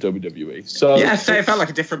reaching the WWE. So yeah, it felt like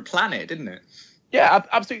a different planet, didn't it? Yeah,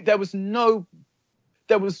 absolutely. There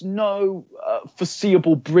was no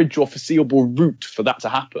foreseeable bridge or foreseeable route for that to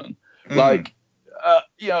happen. Like,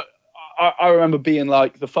 I remember being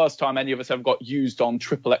like, the first time any of us ever got used on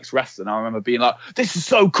Triple X Wrestling, I remember being like, this is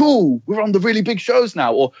so cool. We're on the really big shows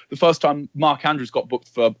now. Or the first time Mark Andrews got booked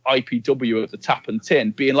for IPW at the Tap and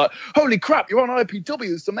Tin, being like, holy crap, you're on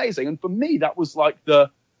IPW. It's amazing. And for me, that was like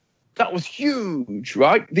that was huge,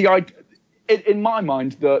 right? In my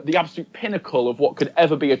mind, the absolute pinnacle of what could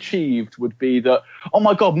ever be achieved would be that, oh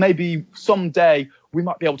my God, maybe someday we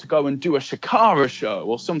might be able to go and do a Shikara show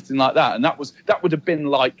or something like that. And that would have been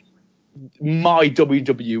like my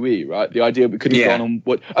WWE, right? The idea we could have gone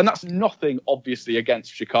on, and that's nothing obviously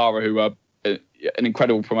against Shikara, who are an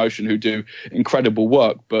incredible promotion, who do incredible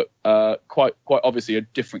work, but quite obviously a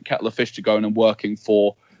different kettle of fish to going and working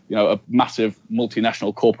for, a massive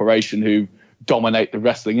multinational corporation who dominate the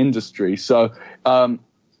wrestling industry. So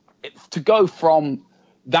to go from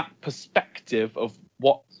that perspective of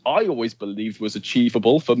what I always believed was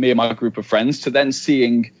achievable for me and my group of friends to then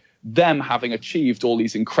seeing them having achieved all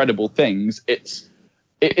these incredible things, it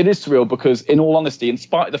is surreal because, in all honesty, in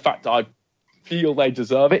spite of the fact that I feel they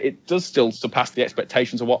deserve it, it does still surpass the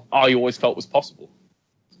expectations of what I always felt was possible.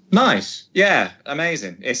 Nice. Yeah,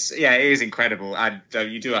 amazing. It is incredible. And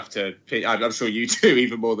you do have to, I'm sure you do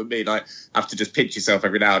even more than me, like, have to just pinch yourself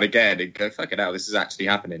every now and again and go, fucking hell, this is actually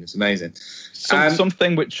happening. It's amazing.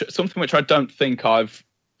 Something which I don't think I've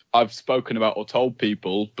spoken about or told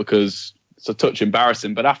people because it's a touch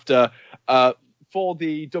embarrassing, but after for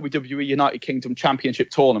the WWE United Kingdom Championship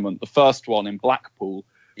tournament, the first one in Blackpool,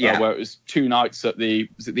 where it was 2 nights at the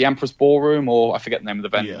Empress Ballroom, or I forget the name of the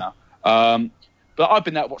venue now. But I've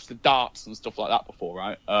been there to watch the darts and stuff like that before,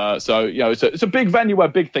 right? So it's a big venue where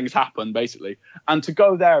big things happen, basically. And to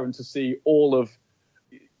go there and to see all of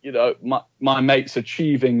my mates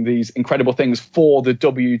achieving these incredible things for the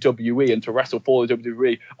WWE and to wrestle for the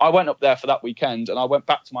WWE, I went up there for that weekend and I went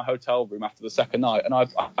back to my hotel room after the second night and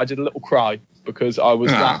I did a little cry because I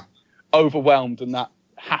was that overwhelmed and that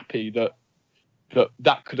happy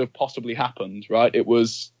that could have possibly happened, right?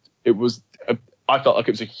 I felt like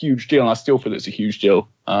it was a huge deal, and I still feel it's a huge deal.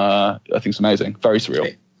 I think it's amazing. Very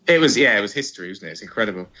surreal. It was history, wasn't it? It's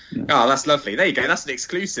incredible. Yeah. Oh, that's lovely. There you go. That's an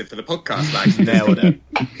exclusive for the podcast, like. Nailed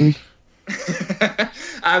it.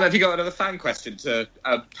 Have you got another fan question to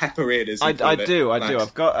pepper in? I do.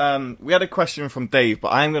 I've got. We had a question from Dave,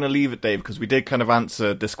 but I'm going to leave it, Dave, because we did kind of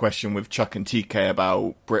answer this question with Chuck and TK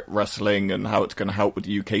about Brit wrestling and how it's going to help with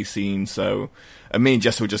the UK scene. So, me and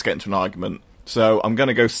Jess will just get into an argument. So I'm going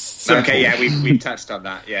to go simple. Okay, yeah, we've touched on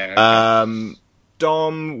that, yeah. Okay.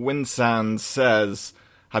 Dom Winsand says,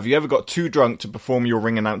 have you ever got too drunk to perform your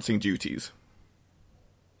ring announcing duties?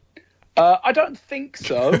 I don't think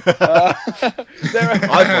so. I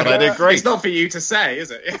thought I did great. It's not for you to say,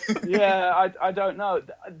 is it? Yeah, I don't know.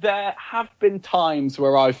 There have been times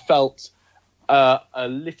where I felt a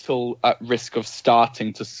little at risk of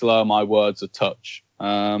starting to slur my words a touch.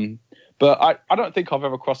 But I don't think I've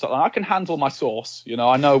ever crossed that line. I can handle my sauce,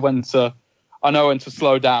 I know when to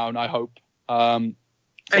slow down, I hope. Are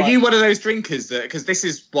you one of those drinkers that, because this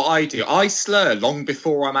is what I do, I slur long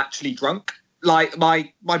before I'm actually drunk. Like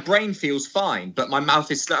my brain feels fine, but my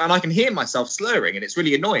mouth is and I can hear myself slurring, and it's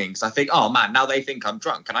really annoying because I think, oh man, now they think I'm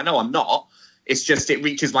drunk, and I know I'm not. It's just it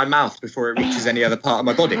reaches my mouth before it reaches any other part of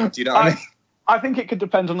my body. Do you know what I mean? I think it could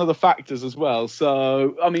depend on other factors as well.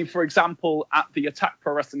 So, I mean, for example, at the Attack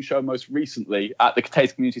Pro Wrestling show most recently at the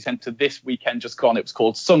Cathays Community Centre this weekend just gone, it was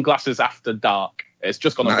called Sunglasses After Dark. It's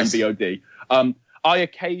just gone on VOD. I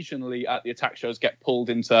occasionally at the Attack shows get pulled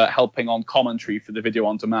into helping on commentary for the video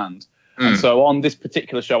on demand. And so on this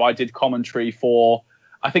particular show, I did commentary for,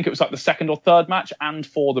 I think it was like the second or third match and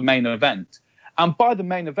for the main event. And by the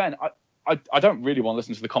main event, I don't really want to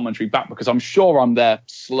listen to the commentary back because I'm sure I'm there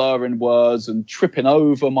slurring words and tripping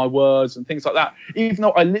over my words and things like that, even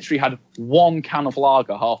though I literally had one can of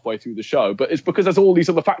lager halfway through the show. But it's because there's all these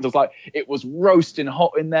other factors, like it was roasting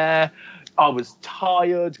hot in there. I was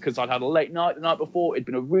tired because I'd had a late night the night before. It'd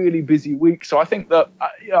been a really busy week. So I think that,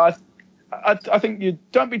 I think you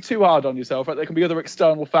don't be too hard on yourself. Right? There can be other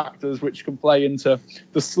external factors which can play into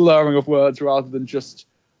the slurring of words rather than just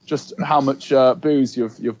how much booze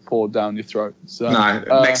you've poured down your throat. So, no,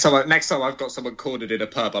 next time I've got someone cornered in a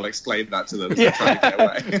pub, I'll explain that to them. Yeah, try to get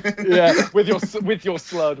away. Yeah, with your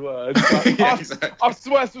slurred words. Like, Yeah, exactly. I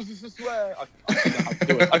swear. I don't know how to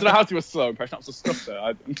do it. I don't know how to do a slow impression. That was a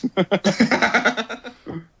stutter.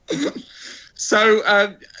 So,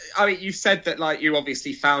 I mean, you said that like you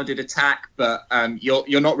obviously founded Attack, but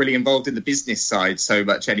you're not really involved in the business side so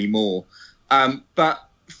much anymore. But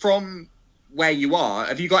from where you are,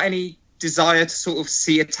 have you got any desire to sort of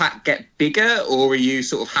see Attack get bigger, or are you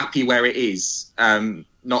sort of happy where it is?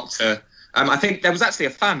 Not to. I think there was actually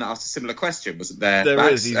a fan that asked a similar question, wasn't there? There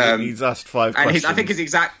is. He's asked 5 questions. And I think his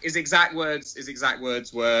exact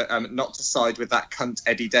words were not to side with that cunt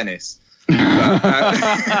Eddie Dennis.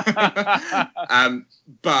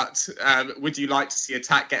 But would you like to see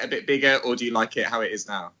Attack get a bit bigger, or do you like it how it is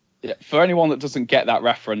now? Yeah, for anyone that doesn't get that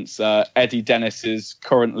reference, Eddie Dennis is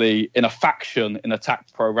currently in a faction in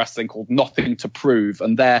Attack Pro Wrestling called Nothing to Prove,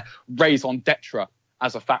 and their raison d'etre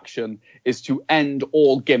as a faction is to end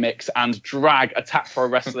all gimmicks and drag Attack Pro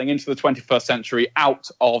Wrestling into the 21st century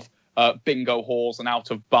out of bingo halls and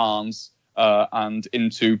out of barns and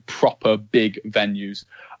into proper big venues.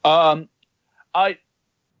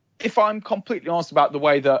 If I'm completely honest about the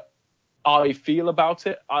way that I feel about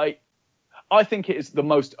it, I think it is the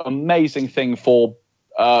most amazing thing for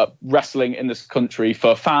wrestling in this country,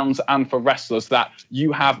 for fans and for wrestlers, that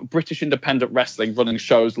you have British independent wrestling running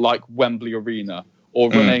shows like Wembley Arena or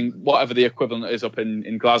running whatever the equivalent is up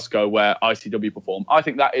in Glasgow where ICW perform. I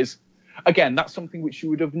think that is, again, that's something which you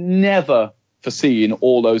would have never foreseen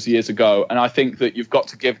all those years ago. And I think that you've got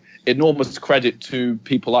to give enormous credit to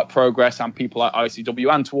people like Progress and people like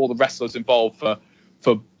ICW and to all the wrestlers involved for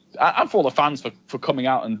and for all the fans for coming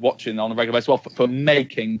out and watching on a regular basis, well, for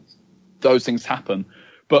making those things happen.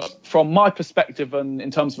 But from my perspective and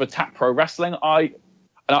in terms of Attack Pro Wrestling, I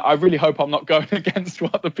really hope I'm not going against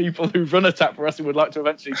what the people who run Attack Pro Wrestling would like to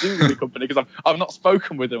eventually do with the company, because I've not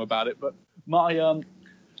spoken with them about it. But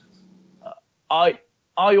I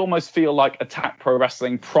almost feel like Attack Pro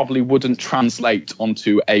Wrestling probably wouldn't translate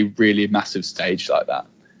onto a really massive stage like that.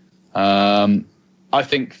 I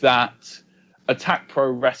think that Attack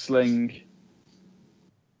Pro Wrestling,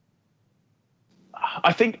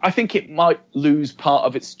 I think it might lose part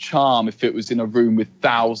of its charm if it was in a room with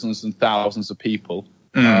thousands and thousands of people.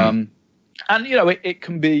 And, you know, it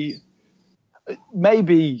can be,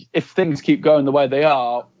 maybe if things keep going the way they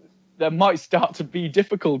are, there might start to be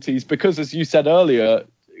difficulties because, as you said earlier,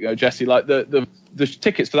 you know, Jesse, like the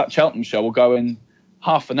tickets for that Cheltenham show will go in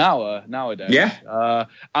half an hour nowadays. Yeah.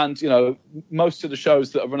 And, you know, most of the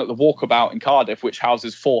shows that are run at the Walkabout in Cardiff, which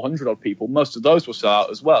houses 400 odd people, most of those will sell out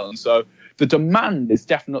as well. And so the demand is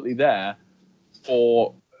definitely there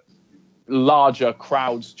for larger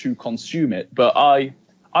crowds to consume it. But I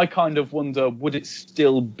kind of wonder, would it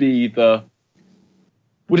still be the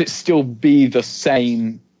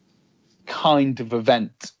same kind of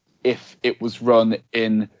event if it was run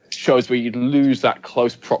in shows where you'd lose that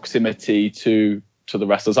close proximity to the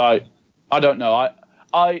wrestlers? I don't know.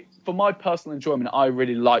 I for my personal enjoyment, I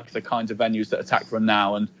really like the kinds of venues that Attack run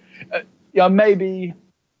now, and maybe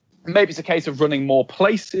it's a case of running more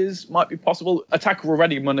places might be possible. Attack are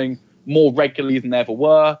already running more regularly than they ever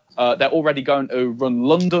were. They're already going to run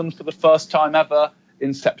London for the first time ever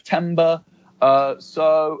in September.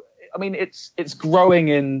 So I mean, it's growing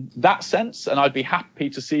in that sense, and I'd be happy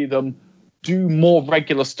to see them do more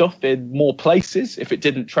regular stuff in more places if it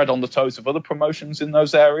didn't tread on the toes of other promotions in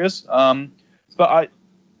those areas. But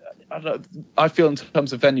I feel in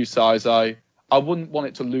terms of venue size, I wouldn't want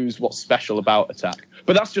it to lose what's special about Attack.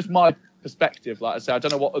 But that's just my perspective. Like I say, I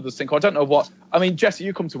don't know what others think. Or I don't know what. I mean, Jesse,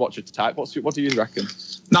 you come to watch Attack. What do you reckon?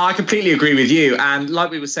 No, I completely agree with you. And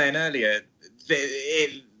like we were saying earlier,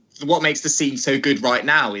 what makes the scene so good right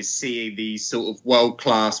now is seeing these sort of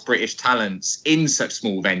world-class British talents in such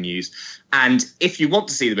small venues. And if you want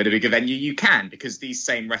to see them in a bigger venue, you can, because these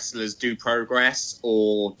same wrestlers do Progress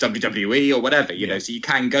or WWE or whatever, you know, so you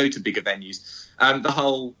can go to bigger venues.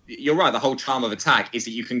 You're right, the whole charm of Attack is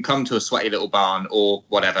that you can come to a sweaty little barn or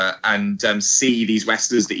whatever and see these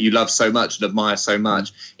wrestlers that you love so much and admire so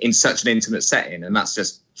much in such an intimate setting. And that's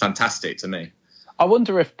just fantastic to me. I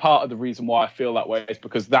wonder if part of the reason why I feel that way is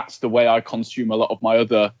because that's the way I consume a lot of my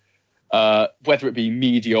other, whether it be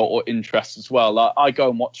media or interests as well. I go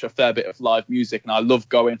and watch a fair bit of live music, and I love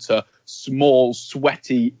going to small,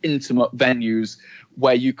 sweaty, intimate venues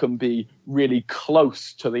where you can be really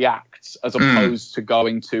close to the acts as opposed to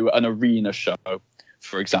going to an arena show,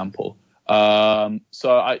 for example.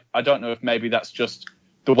 So I don't know if maybe that's just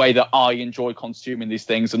the way that I enjoy consuming these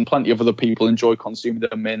things, and plenty of other people enjoy consuming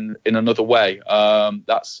them in another way.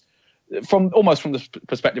 That's almost from the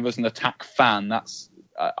perspective as an Attack fan. That's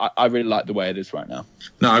I really like the way it is right now.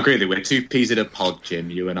 No, I agree that we're two peas in a pod,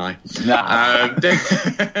 Jim, you and I.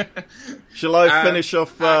 Shall I finish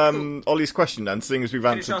off cool. Ollie's question then, seeing as we've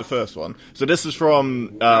answered the first one? So this is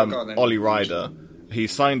from Ollie Ryder. He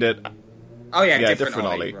signed it. Oh, yeah, different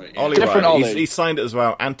Ollie. Right, yeah. Different Ollie. He signed it as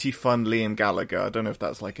well, Anti-Fun Liam Gallagher. I don't know if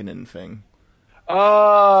that's like an in thing.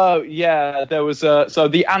 Oh, yeah, there was so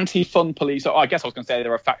the Anti-Fun Police. I guess I was going to say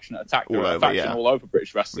they're a faction at Attack. They're a faction all over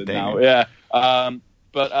British wrestling now. Yeah.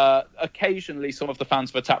 But occasionally some of the fans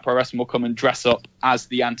of Attack Pro Wrestling will come and dress up as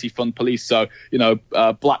the Anti-Fun Police. So, you know,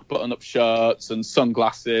 black button-up shirts and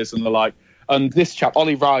sunglasses and the like. And this chap,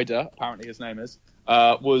 Ollie Ryder, apparently his name is,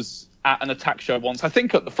 was at an Attack show once, I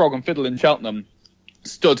think at the Frog and Fiddle in Cheltenham,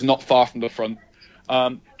 stood not far from the front,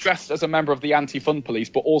 dressed as a member of the Anti-Fun Police,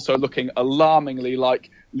 but also looking alarmingly like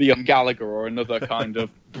Liam Gallagher or another kind of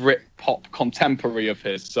Brit pop contemporary of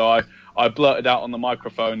his. So I blurted out on the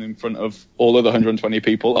microphone in front of all other 120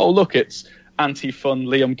 people, "Oh, look, it's Anti-Fun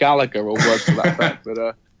Liam Gallagher," or words to that effect.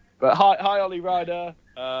 But hi, Ollie Ryder.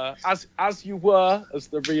 As you were, as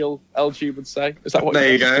the real LG would say. Is that what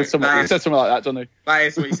there you go? He said something like that, doesn't he? That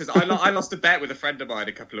is what he says. I lost a bet with a friend of mine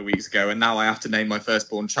a couple of weeks ago, and now I have to name my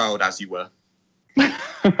firstborn child As You Were.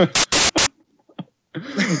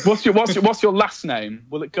 What's your last name?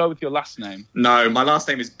 Will it go with your last name? No, my last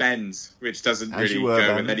name is Benz, which doesn't really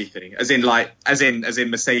go with anything. As in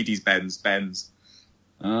Mercedes Benz.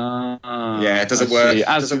 Yeah, it doesn't work. It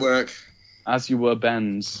doesn't work. As You Were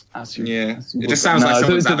Benz. It just sounds like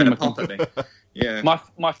someone's having a pop at me. Yeah.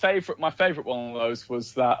 My favourite one of those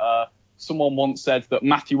was that someone once said that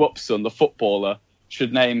Matthew Upson, the footballer,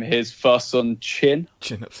 should name his first son Chin.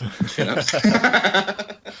 Chin Upson.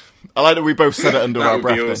 I like that we both said it under our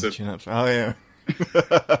breath. Awesome. Chin Upson. Oh yeah.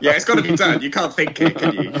 Yeah, it's got to be done. You can't think it,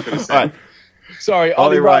 can you? Right. Sorry,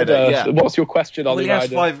 Ollie Ryder. Yeah. What's your question, Ollie Ryder?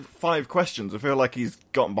 He has five questions. I feel like he's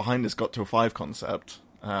gotten behind this got to a 5 concept.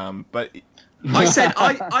 But I said,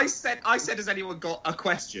 has anyone got a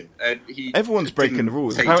question? Everyone's breaking the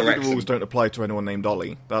rules. Apparently the rules don't apply to anyone named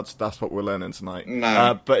Ollie. That's what we're learning tonight.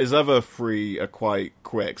 No. But his other 3 are quite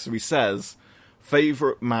quick. So he says,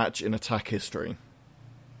 favourite match in Attack history?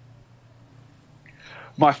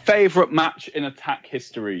 My favourite match in Attack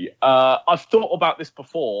history? I've thought about this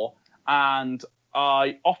before, and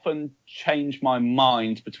I often change my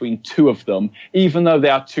mind between 2 of them, even though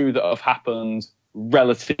they are 2 that have happened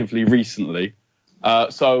relatively recently.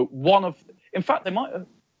 So one of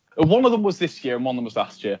them was this year and one of them was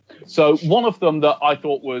last year. So one of them that I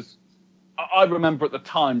thought was, I remember at the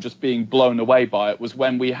time just being blown away by it, was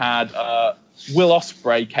when we had Will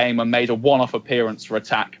Ospreay came and made a one-off appearance for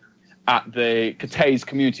Attack at the Cathays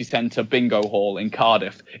Community Centre Bingo Hall in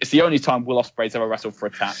Cardiff. It's the only time Will Ospreay's ever wrestled for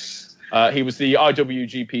Attack. He was the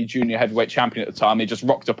IWGP Junior Heavyweight Champion at the time. He just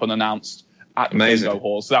rocked up unannounced at the Bingo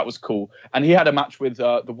Hall, so that was cool. And he had a match with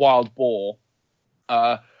the Wild Boar,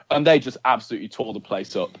 and they just absolutely tore the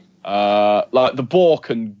place up. Like the Boar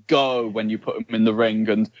can go when you put him in the ring,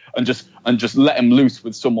 and just let him loose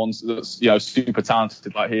with someone that's super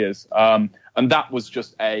talented like he is. And that was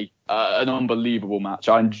just an unbelievable match.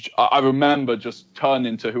 I remember just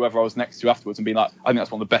turning to whoever I was next to afterwards and being like, I think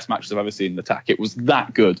that's one of the best matches I've ever seen in Attack. It was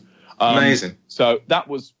that good. Amazing. So that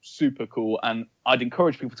was super cool, and I'd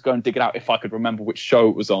encourage people to go and dig it out if I could remember which show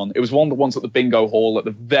it was on. It was one of the ones at the Bingo Hall at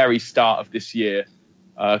the very start of this year.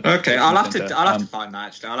 Okay, I'll have to find that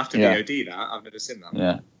actually. I'll have to VOD that. I've never seen that.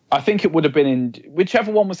 Yeah, I think it would have been in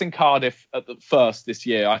whichever one was in Cardiff at the first this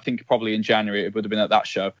year. I think probably in January it would have been at that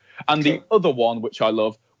show. And the other one, which I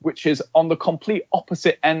love, which is on the complete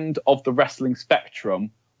opposite end of the wrestling spectrum,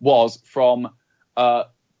 was from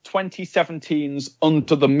 2017's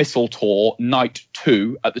Under the Mistletoe Night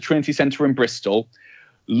 2 at the Trinity Centre in Bristol.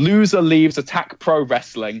 loser leaves Attack Pro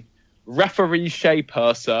Wrestling, referee Shea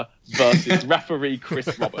Purser versus referee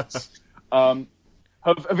Chris Roberts. Have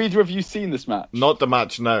either of you seen this match? Not the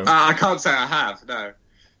match, no. I can't say I have, no.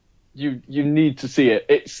 You need to see it.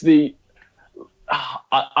 It's the...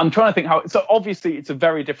 I'm trying to think how... So obviously it's a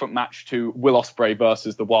very different match to Will Ospreay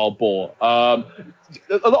versus the Wild Boar. A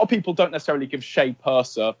lot of people don't necessarily give Shea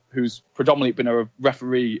Purser, who's predominantly been a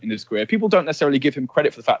referee in his career, people don't necessarily give him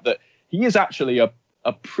credit for the fact that he is actually a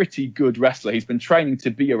pretty good wrestler. He's been training to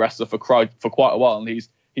be a wrestler for quite a while, and he's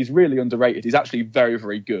really underrated. He's actually very,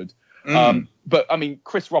 very good. But I mean,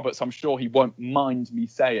 Chris Roberts, I'm sure he won't mind me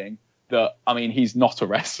saying that. I mean, he's not a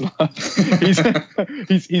wrestler.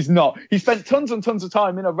 he's not. He spent tons and tons of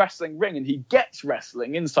time in a wrestling ring, and he gets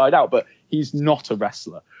wrestling inside out, but he's not a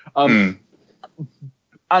wrestler. And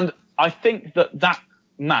I think that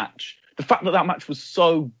match, the fact that match was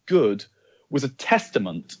so good, was a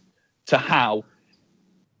testament to how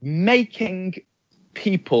making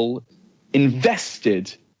people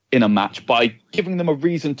invested in a match by giving them a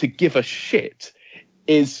reason to give a shit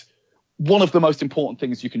is one of the most important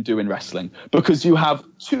things you can do in wrestling, because you have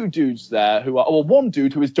two dudes there who are, well, one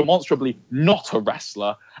dude who is demonstrably not a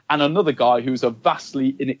wrestler and another guy who's a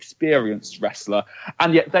vastly inexperienced wrestler,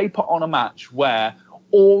 and yet they put on a match where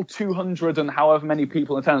all 200 and however many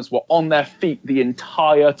people in attendance were on their feet the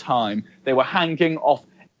entire time. They were hanging off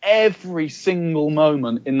every single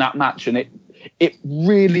moment in that match, and it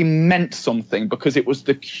really meant something, because it was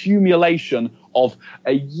the accumulation of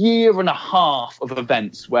a year and a half of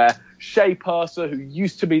events where Shea Purser, who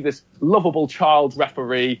used to be this lovable child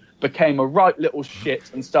referee, became a right little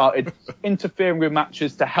shit and started interfering with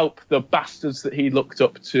matches to help the bastards that he looked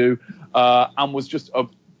up to, and was just a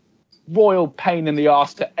royal pain in the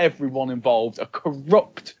arse to everyone involved, a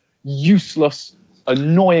corrupt, useless,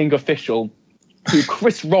 annoying official who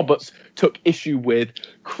Chris Roberts took issue with.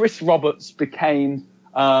 Chris Roberts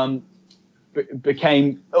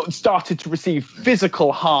started to receive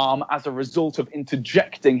physical harm as a result of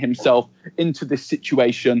interjecting himself into this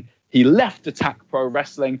situation. He left Attack Pro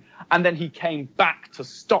Wrestling, and then he came back to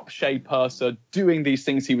stop Shea Purser doing these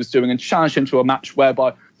things he was doing and challenged him to a match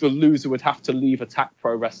whereby the loser would have to leave Attack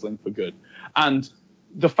Pro Wrestling for good. And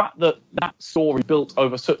the fact that story built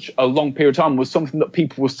over such a long period of time was something that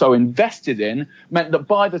people were so invested in, meant that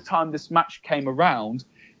by the time this match came around,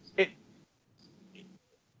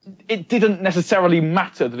 it didn't necessarily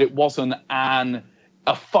matter that it wasn't a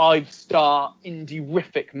 5-star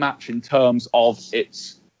indie-rific match in terms of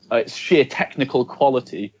its sheer technical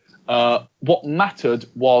quality. What mattered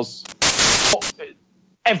was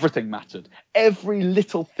everything mattered. Every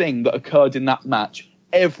little thing that occurred in that match,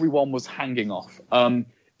 everyone was hanging off.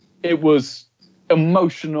 It was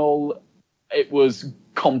emotional. It was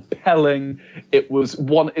compelling. It's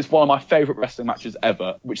one of my favorite wrestling matches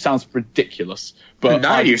ever, which sounds ridiculous, but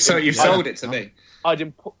no, you've sold it to me.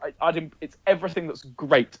 It's everything that's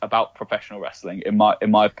great about professional wrestling, in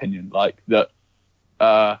my opinion. Like that,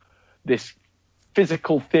 this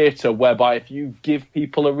physical theatre whereby if you give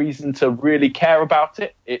people a reason to really care about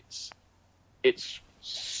it, it's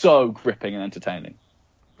so gripping and entertaining.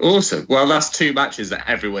 Awesome. Well, that's two matches that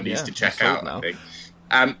everyone needs to check out. Now.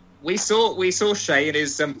 I think. We saw Shea in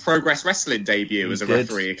his Progress Wrestling debut as a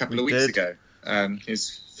referee a couple of weeks ago.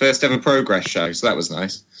 His first ever Progress show, so that was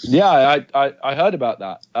nice. Yeah, I heard about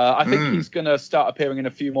that. I think he's going to start appearing in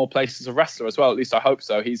a few more places as a wrestler as well. At least I hope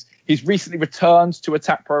so. He's recently returned to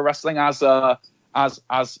Attack Pro Wrestling as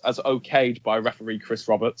okayed by referee Chris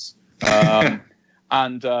Roberts,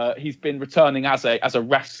 and he's been returning as a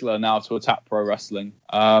wrestler now to Attack Pro Wrestling.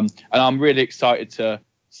 And I'm really excited to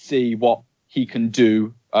see what he can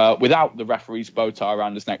do without the referee's bow tie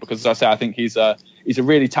around his neck, because, as I say, I think he's a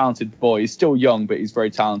really talented boy. He's still young, but he's very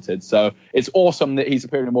talented. So it's awesome that he's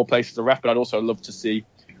appearing in more places as a ref, but I'd also love to see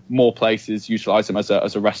more places utilise him as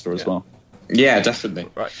a wrestler as well. Yeah, definitely.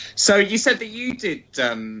 Right. So you said that you did...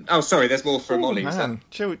 sorry, there's more from Ollie. Man,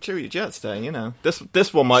 chill your jets there, you know.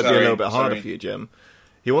 This one might be a little bit harder for you, Jim.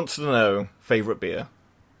 He wants to know favourite beer.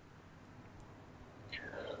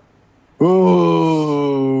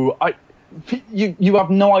 Ooh, You have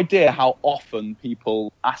no idea how often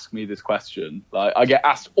people ask me this question. Like, I get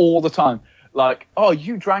asked all the time, like, "Oh,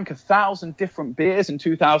 you drank 1,000 different beers in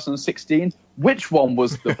 2016. Which one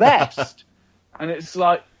was the best?" And it's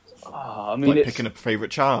like, it's picking a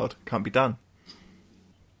favourite child. Can't be done.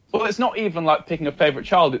 Well, it's not even like picking a favourite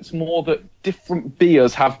child. It's more that different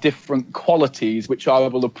beers have different qualities, which I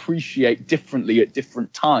will appreciate differently at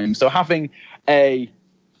different times. So having a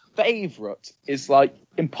favourite is like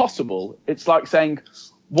impossible. It's like saying,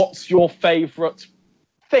 what's your favourite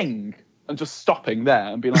thing? and just stopping there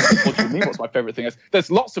and being like, what do you mean, what's my favourite thing? There's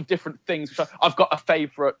lots of different things. I've got a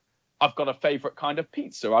favourite kind of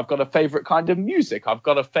pizza. I've got a favourite kind of music. I've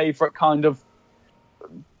got a favourite kind of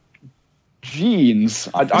jeans.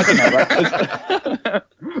 I don't know.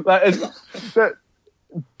 Right?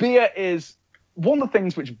 Beer is one of the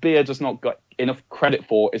things which beer does not get enough credit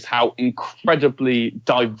for is how incredibly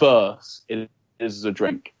diverse it is as a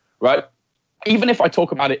drink, right? Even if I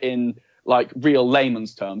talk about it in like real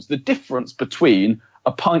layman's terms, the difference between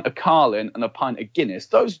a pint of Carlin and a pint of Guinness,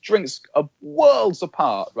 those drinks are worlds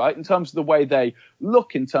apart, right? In terms of the way they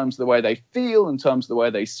look, in terms of the way they feel, in terms of the way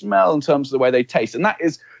they smell, in terms of the way they taste. And that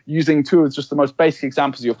is using two of just the most basic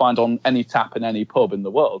examples you'll find on any tap in any pub in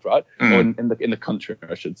the world, right? Or in the country,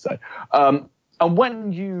 I should say. And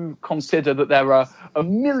when you consider that there are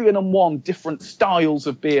 1,000,001 different styles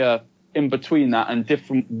of beer in between that and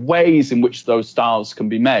different ways in which those styles can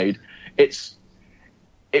be made, it's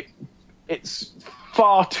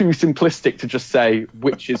far too simplistic to just say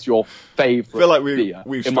which is your favourite beer. I feel like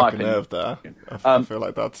we've struck a nerve there. I feel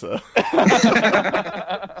like that's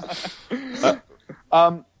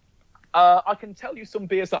I can tell you some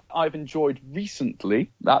beers that I've enjoyed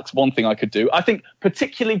recently. That's one thing I could do. I think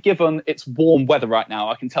particularly given it's warm weather right now,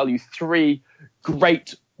 I can tell you 3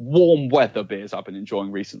 great warm weather beers I've been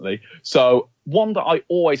enjoying recently. So one that I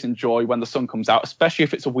always enjoy when the sun comes out, especially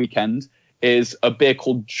if it's a weekend, is a beer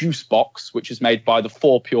called Juice Box, which is made by the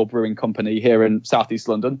 4 Pure Brewing Company here in southeast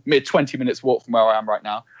London, 20 minutes walk from where I am right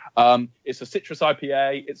now. It's a citrus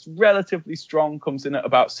IPA. It's relatively strong, comes in at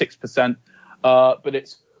about 6%, but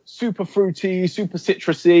it's super fruity, super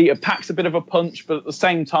citrusy. It packs a bit of a punch, but at the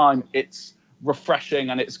same time, it's refreshing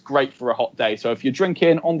and it's great for a hot day. So if you're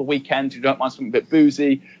drinking on the weekend, you don't mind something a bit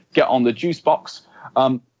boozy, get on the Juice Box.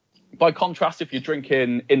 By contrast, if you're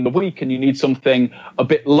drinking in the week and you need something a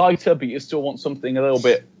bit lighter, but you still want something a little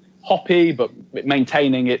bit hoppy, but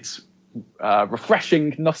maintaining its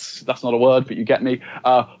refreshingness, that's not a word, but you get me.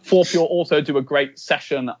 4 Pure also do a great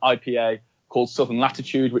session IPA called Southern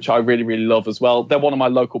Latitude, which I really, really love as well. They're one of my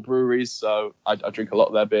local breweries, so I drink a lot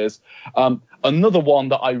of their beers. Another one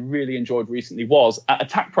that I really enjoyed recently was at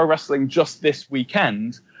Attack Pro Wrestling just this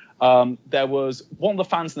weekend. There was one of the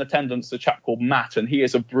fans in attendance, a chap called Matt, and he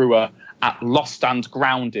is a brewer at Lost and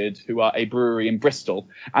Grounded, who are a brewery in Bristol.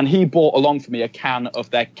 And he brought along for me a can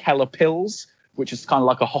of their Keller Pils, which is kind of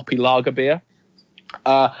like a hoppy lager beer.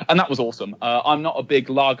 And that was awesome. I'm not a big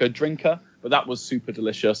lager drinker, but that was super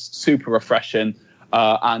delicious, super refreshing.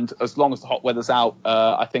 And as long as the hot weather's out,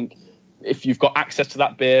 I think if you've got access to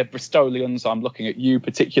that beer, Bristolians, I'm looking at you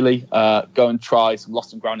particularly, go and try some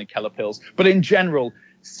Lost and Grounded Keller Pils. But in general,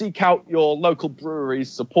 seek out your local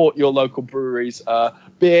breweries, support your local breweries.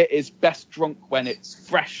 Beer is best drunk when it's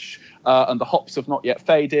fresh and the hops have not yet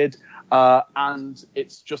faded. And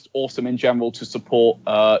it's just awesome in general to support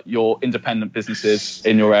your independent businesses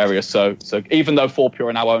in your area. So even though 4 Pure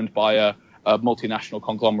are now owned by a multinational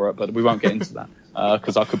conglomerate, but we won't get into that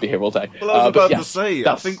because I could be here all day. Well, I was about to say,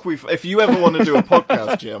 I think if you ever want to do a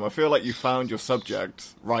podcast, Jim, I feel like you found your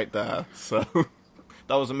subject right there. So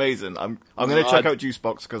that was amazing. I'm going to check out Juice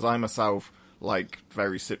Box because I'm myself like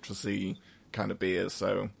very citrusy kind of beers,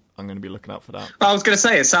 so I'm going to be looking out for that. I was going to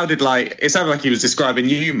say, it sounded like he was describing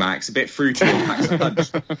you, Max, a bit fruity and packs a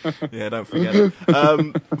punch. Yeah, don't forget it.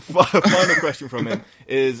 Final question from him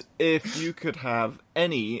is, if you could have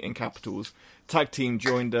any, in capitals, tag team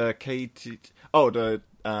join the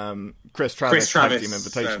Chris Travis tag team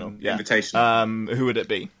invitational. Invitational. Who would it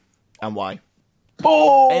be and why?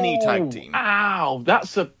 Oh, any tag team. Ow,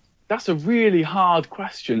 that's a really hard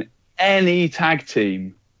question. Any tag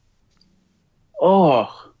team.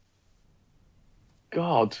 Oh,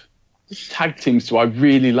 God. Which tag teams do I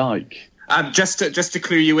really like? Just to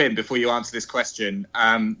clue you in before you answer this question,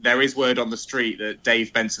 there is word on the street that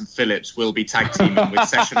Dave Benson Phillips will be tag teaming with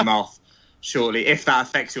Session Moth shortly. If that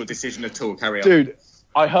affects your decision at all, carry on. Dude,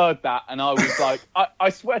 I heard that and I was like, I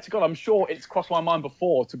swear to God, I'm sure it's crossed my mind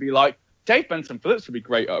before to be like, Dave Benson Phillips would be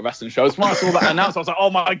great at a wrestling show. So when I saw that announced, I was like,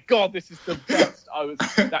 oh my God, this is the best.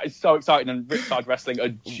 That is so exciting. And Riptide Wrestling are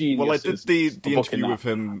geniuses. Well, I did the interview with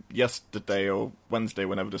him yesterday or Wednesday,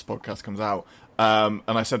 whenever this podcast comes out. And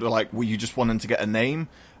I said, like, were you just wanting to get a name?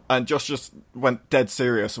 And Josh just went dead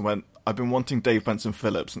serious and went, I've been wanting Dave Benson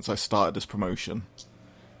Phillips since I started this promotion.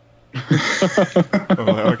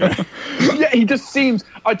 Okay. Yeah, he just seems,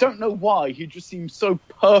 I don't know why, he just seems so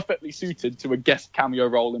perfectly suited to a guest cameo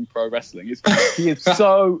role in pro wrestling. He is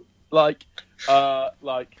so like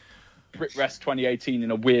BritWrest 2018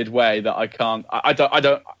 in a weird way that I can't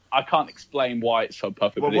explain why it's so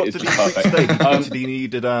perfect. Well, but what it is did just he perfect. He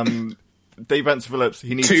needed Dave Benson Phillips.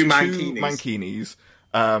 He needs two Mankinis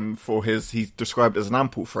for he's described as an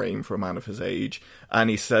ample frame for a man of his age, and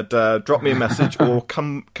he said, drop me a message or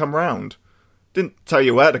come round. Didn't tell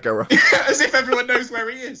you where to go. As if everyone knows where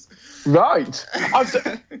he is. Right.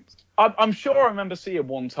 I'm sure I remember seeing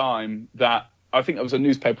one time that I think there was a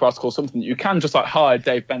newspaper article or something that you can just like hire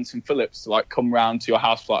Dave Benson Phillips to like come round to your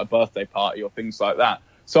house for like a birthday party or things like that.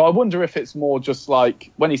 So I wonder if it's more just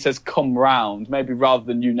like when he says come round, maybe rather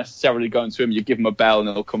than you necessarily going to him, you give him a bell and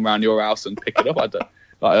he'll come round your house and pick it up.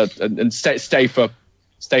 I don't, and stay for a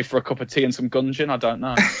cup of tea and some gunging. I don't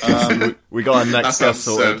know. We got our next guest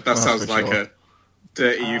sorted. That sounds like a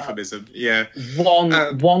dirty euphemism. Yeah.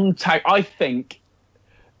 One tag. I think.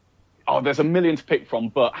 Oh, there's a million to pick from,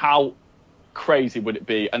 but how crazy would it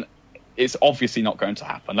be? And it's obviously not going to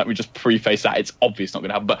happen. Let me just preface that. It's obviously not going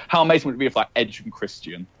to happen. But how amazing would it be if like Edge and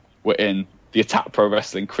Christian were in the Attack Pro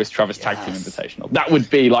Wrestling Chris Travis Tag Team Invitational? That would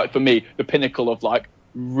be like, for me, the pinnacle of like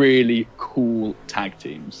really cool tag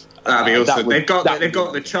teams. That'd be awesome. They've got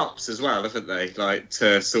the chops as well, haven't they? Like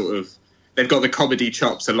to sort of, they've got the comedy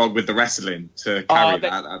chops along with the wrestling to carry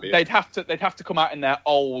that. They'd have to come out in their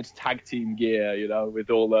old tag team gear, you know, with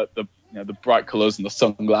all the bright colours and the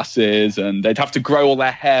sunglasses, and they'd have to grow all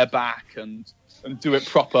their hair back and do it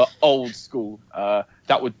proper old school. That'd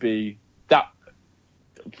be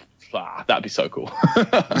so cool.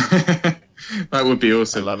 That would be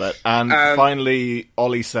awesome. I love it. And finally,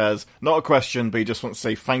 Ollie says, not a question, but he just wants to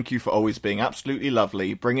say thank you for always being absolutely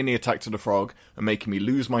lovely, bringing the Attack to the Frog, and making me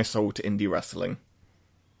lose my soul to indie wrestling.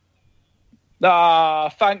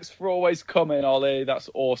 Thanks for always coming, Ollie. That's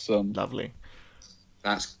awesome. Lovely.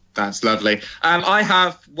 That's lovely. I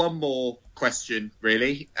have one more question,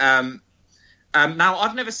 really. Now,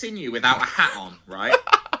 I've never seen you without a hat on, right?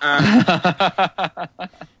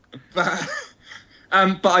 But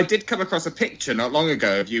I did come across a picture not long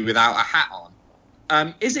ago of you without a hat on.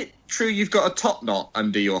 Is it true you've got a top knot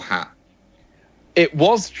under your hat? It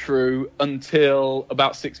was true until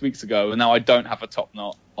about 6 weeks ago, and now I don't have a top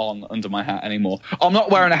knot on under my hat anymore. I'm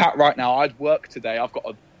not wearing a hat right now. I'd work today. I've got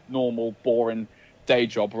a normal, boring day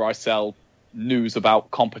job where I sell news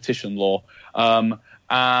about competition law.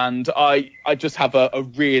 And I just have a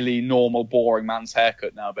really normal, boring man's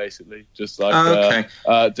haircut now, basically. Just like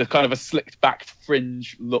just kind of a slicked back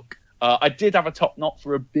fringe look. I did have a top knot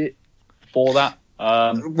for a bit before that.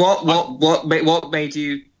 What made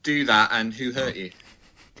you do that, and who hurt you?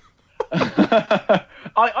 I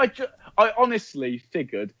honestly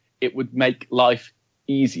figured it would make life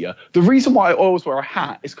easier. The reason why I always wear a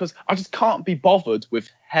hat is because I just can't be bothered with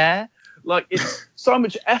hair. Like, it's so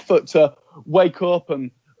much effort to wake up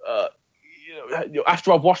and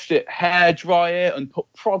after I've washed it, hair dry it and put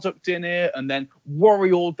product in it, and then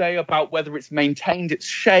worry all day about whether it's maintained its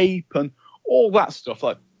shape and all that stuff.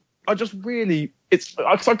 Like, I just really,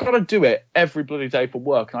 because I've got to do it every bloody day for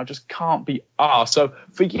work, and I just can't be arsed. So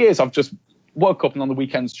for years, I've just woke up and on the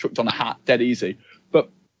weekends chucked on a hat, dead easy. But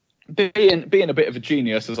being a bit of a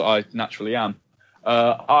genius, as I naturally am,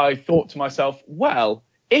 I thought to myself, well,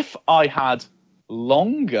 if I had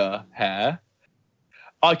longer hair,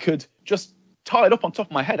 I could just tie it up on top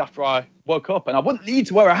of my head after I woke up, and I wouldn't need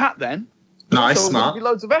to wear a hat then. Nice, so smart. It would be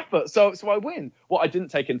loads of effort. So I win. What I didn't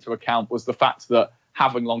take into account was the fact that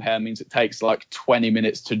having long hair means it takes like 20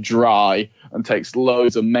 minutes to dry and takes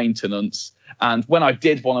loads of maintenance. And when I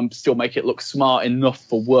did want to still make it look smart enough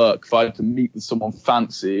for work, if I had to meet with someone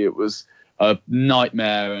fancy, it was a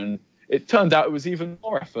nightmare. And it turned out it was even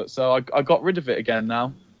more effort. So I got rid of it again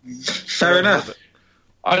now. Fair enough.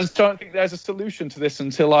 I just don't think there's a solution to this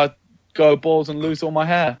until I go bald and lose all my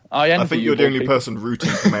hair. I think you're the only person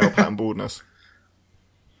rooting for male pattern baldness.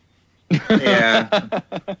 Yeah.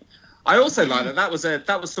 I also like that. That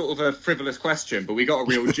was sort of a frivolous question, but we got a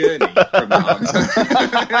real journey from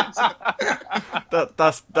that.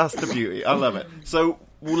 That's the beauty. I love it. So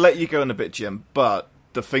we'll let you go in a bit, Jim. But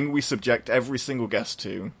the thing we subject every single guest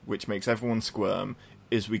to, which makes everyone squirm,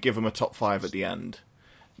 is we give them a top 5 at the end.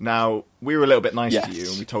 Now, we were a little bit nice to you,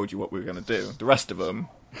 and we told you what we were going to do. The rest of them,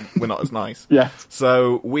 we're not as nice. Yeah.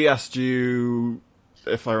 So we asked you,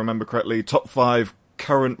 if I remember correctly, top 5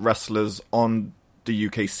 current wrestlers on the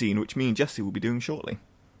UK scene, which me and Jesse will be doing shortly.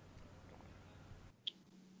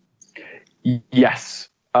 Yes.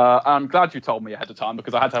 I'm glad you told me ahead of time,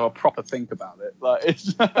 because I had to have a proper think about it. Like,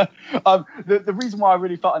 it's the reason why I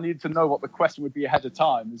really felt I needed to know what the question would be ahead of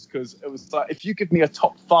time is because it was like, if you give me a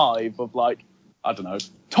top 5 of like, I don't know,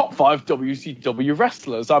 top 5 WCW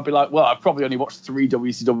wrestlers, I'd be like, well, I've probably only watched 3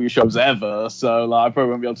 WCW shows ever, so like, I probably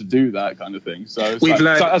won't be able to do that kind of thing. So we've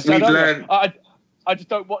learned. I just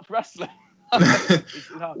don't watch wrestling.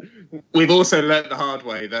 We've also learnt the hard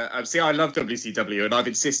way that I love WCW, and I've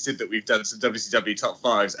insisted that we've done some WCW top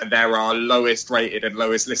fives, and they're our lowest rated and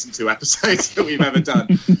lowest listened to episodes that we've ever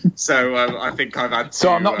done. So I think I've had to.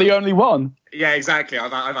 So I'm not the only one. Yeah, exactly.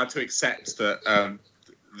 I've had to accept that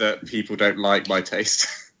that people don't like my taste.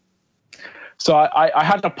 So I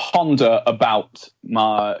had to ponder about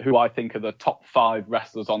who I think are the top 5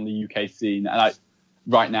 wrestlers on the UK scene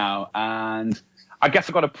right now, and I guess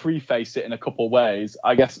I've got to preface it in a couple of ways.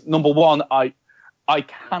 I guess number one, I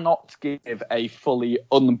cannot give a fully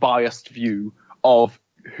unbiased view of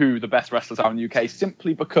who the best wrestlers are in the UK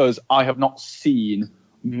simply because I have not seen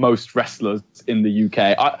most wrestlers in the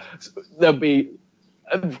UK.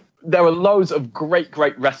 There are loads of great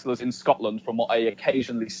wrestlers in Scotland from what I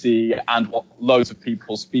occasionally see and what loads of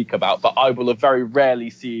people speak about, but I will have very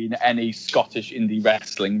rarely seen any Scottish indie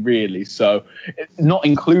wrestling, really. So not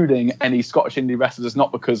including any Scottish indie wrestlers is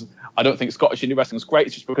not because I don't think Scottish indie wrestling is great,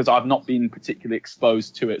 it's just because I've not been particularly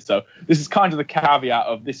exposed to it. So this is kind of the caveat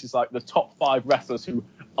of this is like the top 5 wrestlers who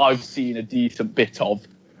I've seen a decent bit of.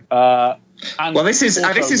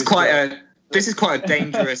 This is quite a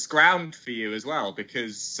dangerous ground for you as well,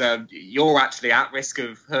 because you're actually at risk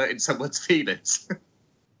of hurting someone's feelings.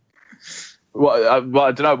 Well,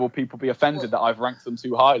 I don't know. Will people be offended that I've ranked them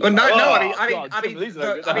too highly? Well, I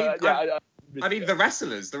mean, the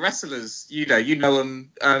wrestlers. You know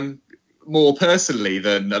them more personally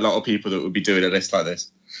than a lot of people that would be doing a list like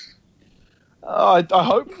this. I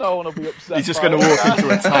hope no one will be upset. He's just going to walk into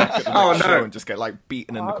attack at the next show and just get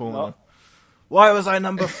beaten in the corner. Not. Why was I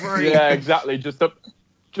number 3? Yeah, exactly. Just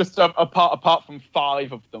apart from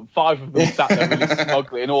 5 of them. 5 of them sat there really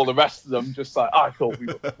smugly, and all the rest of them just I thought we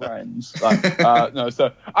were friends. No.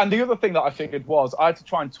 So, and the other thing that I figured was I had to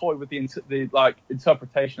try and toy with the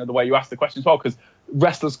interpretation of the way you asked the question as well, because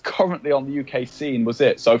wrestlers currently on the UK scene was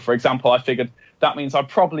it. So, for example, I figured that means I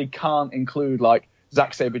probably can't include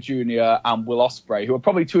Zack Sabre Jr. and Will Ospreay, who are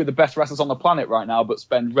probably 2 of the best wrestlers on the planet right now, but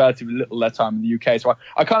spend relatively little of their time in the UK. So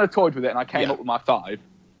I kind of toyed with it, and I came up with my 5.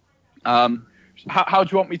 How do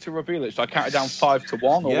you want me to reveal it? Should I count it down 5 to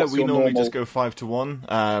 1? Or we normally just go 5 to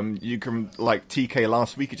 1. You can, like TK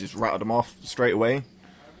last week, you just rattled them off straight away.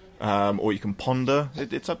 Or you can ponder.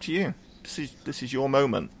 It's up to you. This is your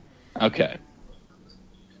moment. Okay.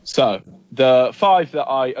 So the 5 that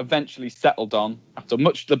I eventually settled on after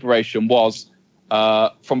much deliberation was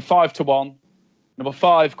from 5 to 1. Number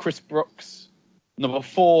 5, Chris Brooks. Number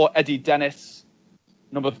 4, Eddie Dennis.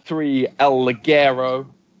 Number 3, El Ligero.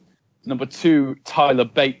 Number 2, Tyler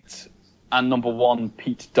Bate. And number 1,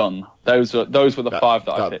 Pete Dunne. Those were the 5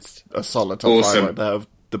 that I picked. That's a solid top 5 right there of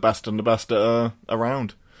the best and the best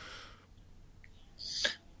around.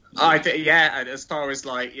 As far as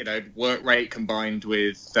work rate combined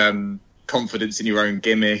with confidence in your own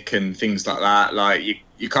gimmick and things like that,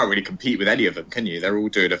 you can't really compete with any of them, can you? They're all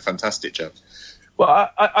doing a fantastic job. Well,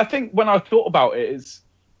 I think when I thought about it,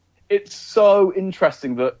 it's so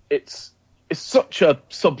interesting that it's such a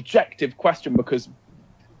subjective question, because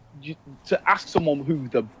to ask someone who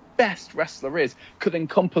the best wrestler is could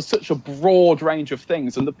encompass such a broad range of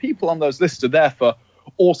things, and the people on those lists are there for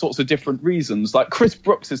all sorts of different reasons. Like Chris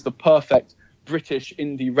Brooks is the perfect British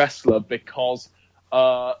indie wrestler because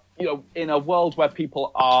in a world where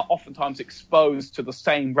people are oftentimes exposed to the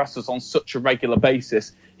same wrestlers on such a regular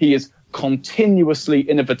basis, he is continuously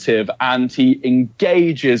innovative and he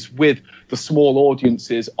engages with the small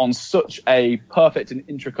audiences on such a perfect and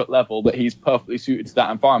intricate level that he's perfectly suited to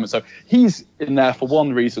that environment. So he's in there for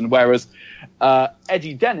one reason, whereas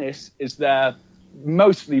Eddie Dennis is there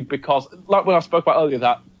mostly because, like when I spoke about earlier,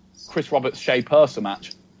 that Chris Roberts-Shea Purser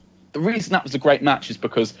match, the reason that was a great match is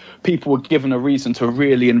because people were given a reason to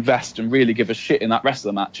really invest and really give a shit in that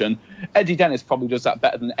wrestler match. And Eddie Dennis probably does that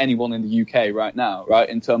better than anyone in the UK right now, right?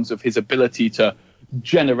 In terms of his ability to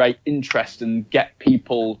generate interest and get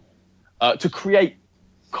people to create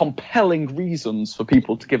compelling reasons for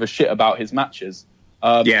people to give a shit about his matches.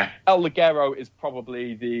 El Ligero is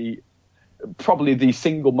probably the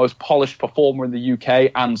single most polished performer in the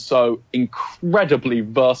UK, and so incredibly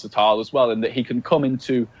versatile as well, in that he can come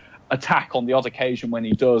into attack on the odd occasion when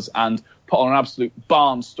he does and put on an absolute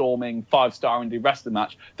barnstorming 5-star indie wrestling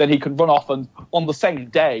match. Then he can run off and on the same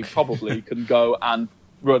day probably can go and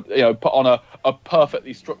put on a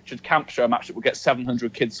perfectly structured camp show match that will get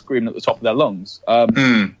 700 kids screaming at the top of their lungs.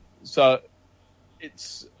 So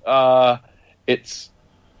it's I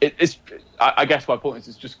guess my point is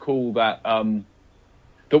it's just cool that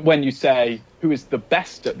that when you say who is the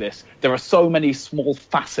best at this, there are so many small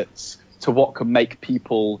facets to what can make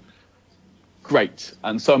people great,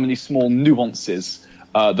 and so many small nuances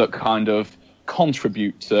that kind of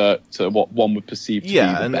contribute to what one would perceive to be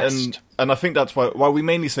the best. And I think that's why we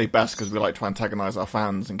mainly say best, because we like to antagonize our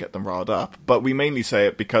fans and get them riled up. But we mainly say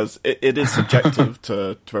it because it is subjective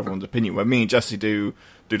to everyone's opinion. When me and Jesse do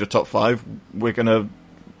the top 5, we're going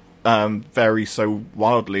to vary so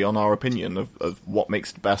wildly on our opinion of what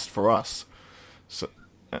makes the best for us. So.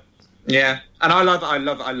 Yeah, and I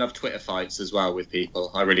love Twitter fights as well with people.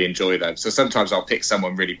 I really enjoy them. So sometimes I'll pick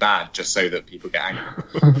someone really bad just so that people get angry.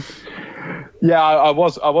 Yeah, I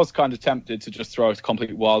was kind of tempted to just throw a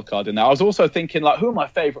complete wild card in there. I was also thinking, like, who are my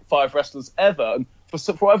favourite 5 wrestlers ever? And for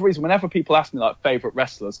whatever reason, whenever people ask me, like, favourite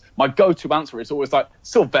wrestlers, my go-to answer is always, like,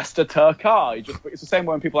 Sylvester Terkay. It's the same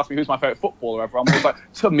way when people ask me who's my favourite footballer ever. I'm always like,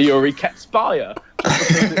 Tomiri Ketspire.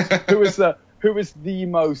 Who is the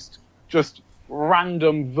most just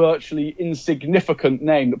random, virtually insignificant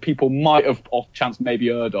name that people might have off chance maybe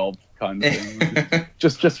heard of, kind of thing.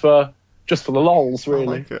 just for the lols, really.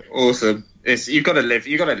 Like it. Awesome. You've got to live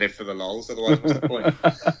for the lols, otherwise what's the point?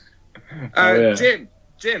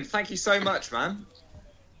 Jim, thank you so much, man.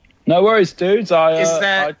 No worries, dudes. Is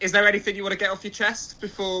there anything you want to get off your chest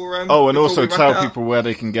before? And before also tell people where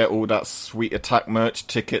they can get all that sweet Attack merch,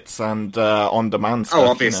 tickets, and on-demand stuff. Oh,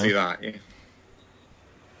 obviously that. Yeah.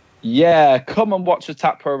 Yeah, come and watch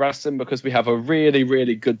Attack Pro Wrestling because we have a really,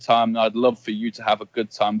 really good time. I'd love for you to have a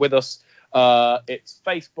good time with us. It's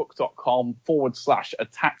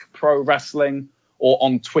facebook.com/Attack Pro Wrestling or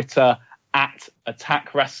on Twitter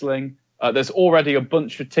 @Attack Wrestling. There's already a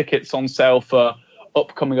bunch of tickets on sale for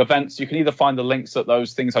upcoming events. You can either find the links at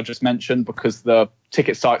those things I just mentioned because the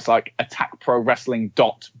ticket sites like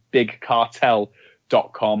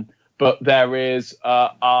attackprowrestling.bigcartel.com. But there is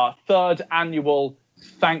our 3rd annual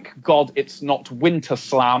Thank God It's Not Winter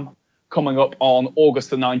Slam coming up on August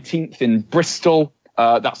the 19th in Bristol.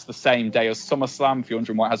 That's the same day as SummerSlam, if you're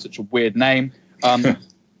wondering why it has such a weird name. And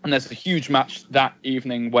there's a huge match that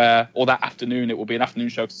evening or that afternoon, it will be an afternoon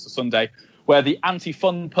show because it's a Sunday, where the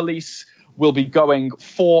Anti-Fun Police will be going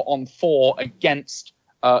 4-on-4 against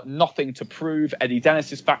Nothing to Prove, Eddie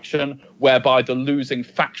Dennis's faction, whereby the losing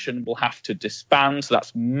faction will have to disband. So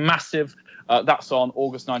that's massive. That's on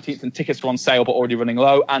August 19th, and tickets are on sale but already running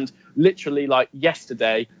low. And literally, like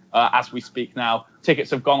yesterday, as we speak now,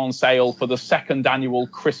 tickets have gone on sale for the 2nd annual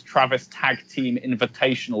Chris Travis Tag Team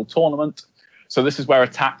Invitational Tournament. So this is where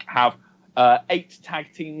Attack have 8 tag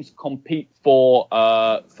teams compete for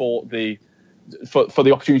the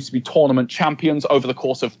opportunity to be tournament champions over the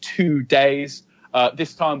course of 2 days.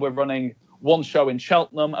 This time we're running one show in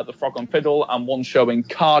Cheltenham at the Frog and Fiddle and one show in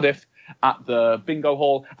Cardiff at the Bingo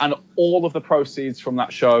Hall, and all of the proceeds from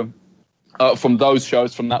that show, from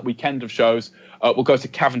that weekend of shows, will go to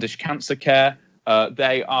Cavendish Cancer Care.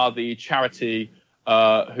 They are the charity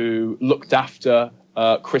who looked after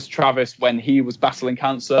Chris Travis when he was battling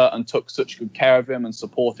cancer and took such good care of him and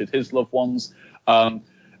supported his loved ones. I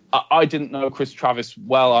didn't know Chris Travis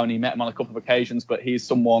well. I only met him on a couple of occasions, but he's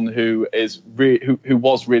someone who who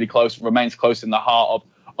was really close, remains close in the heart of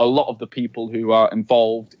a lot of the people who are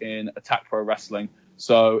involved in Attack Pro Wrestling.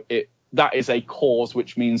 So that is a cause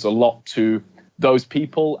which means a lot to those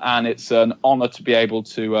people, and it's an honor to be able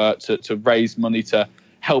to raise money to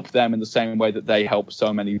help them in the same way that they help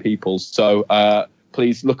so many people. So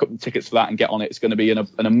please look up the tickets for that and get on it. It's going to be an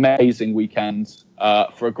amazing weekend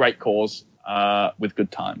for a great cause with good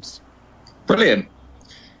times. Brilliant.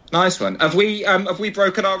 Nice one. Have we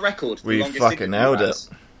broken our record? We fucking nailed it.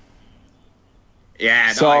 Yeah,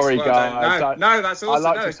 nice. Sorry, well guys. No, that's awesome.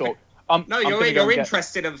 I like to talk. You're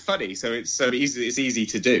interested and funny, so it's easy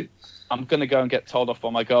to do. I'm going to go and get told off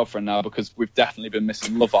by my girlfriend now because we've definitely been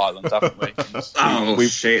missing Love Island, haven't we?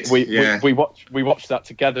 Shit. We watch that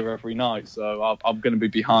together every night, so I'm going to be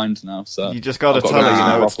behind now. So you just got to tell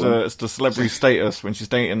her, it's the celebrity status. When she's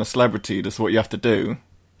dating a celebrity, that's what you have to do.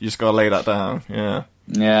 You just got to lay that down. Yeah.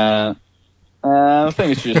 Yeah. The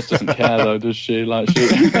thing is, she just doesn't care though, does she? Like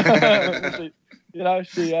she.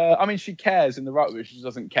 She cares in the right way. She just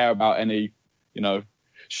doesn't care about any,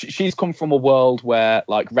 she's come from a world where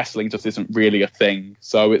like wrestling just isn't really a thing.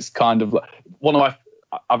 So it's kind of like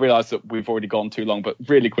I realise that we've already gone too long, but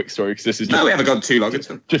really quick story because this is we haven't gone too long.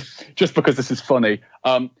 Just because this is funny.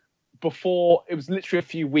 Before it was literally a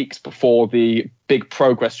few weeks before the big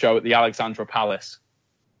Progress show at the Alexandra Palace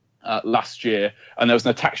last year, and there was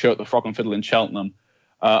an Attack show at the Frog and Fiddle in Cheltenham.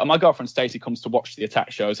 And my girlfriend Stacey comes to watch the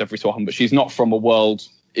Attack shows every so often, but she's not from a world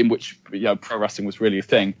in which pro wrestling was really a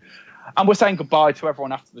thing. And we're saying goodbye to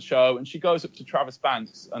everyone after the show, and she goes up to Travis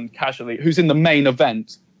Banks and casually, who's in the main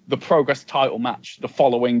event, the Progress title match the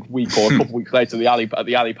following week or a couple of weeks later at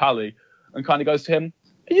the Ali Pali, and kind of goes to him,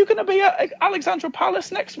 "Are you going to be at Alexandra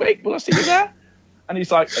Palace next week? Will I see you there?" And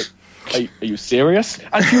he's like, are you serious?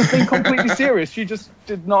 And she was being completely serious. She just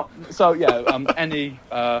did not. So yeah,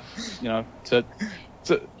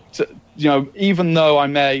 even though I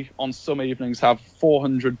may on some evenings have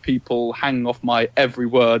 400 people hanging off my every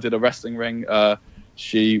word in a wrestling ring,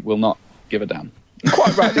 she will not give a damn.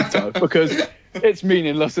 Quite rightly so, because it's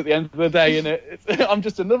meaningless at the end of the day, and I'm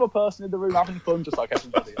just another person in the room having fun, just like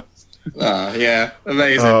everybody else. Yeah,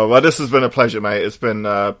 amazing. Oh, well, this has been a pleasure, mate. It's been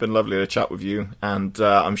lovely to chat with you, and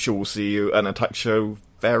I'm sure we'll see you at an Attack show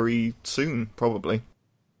very soon, probably.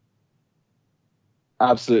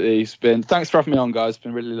 Absolutely. Thanks for having me on, guys. It's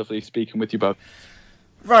been really lovely speaking with you both.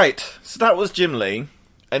 Right, so that was Jim Lee,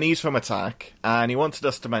 and he's from Attack, and he wanted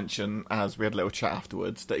us to mention, as we had a little chat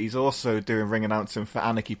afterwards, that he's also doing ring announcing for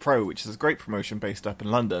Anarchy Pro, which is a great promotion based up in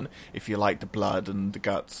London, if you like the blood and the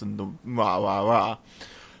guts and the rah-rah-rah.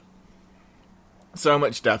 So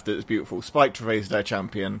much depth that it's beautiful. Spike Trivet's their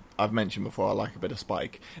champion. I've mentioned before I like a bit of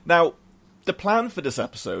Spike. Now, the plan for this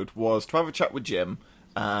episode was to have a chat with Jim,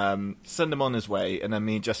 send him on his way, and then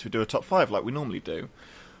me and Jess would do a top 5 like we normally do.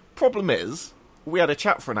 Problem is, we had a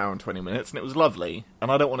chat for an hour and 20 minutes, and it was lovely,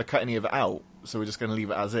 and I don't want to cut any of it out, so we're just going to leave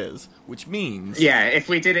it as is, which means... Yeah, if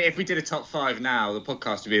we did a top 5 now, the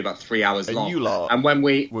podcast would be about 3 hours long. You lot and when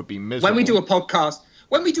we would be miserable. When we do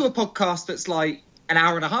a podcast that's like an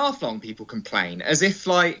hour and a half long, people complain, as if,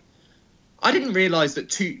 like, I didn't realise that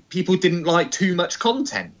people didn't like too much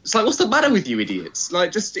content. It's like, what's the matter with you idiots?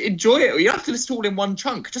 Like, just enjoy it. You don't have to listen to it all in one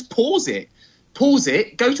chunk. Just pause it,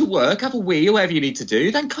 go to work, have a wee, or whatever you need to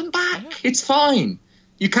do, then come back. Yeah. It's fine.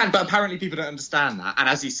 You can, but apparently people don't understand that. And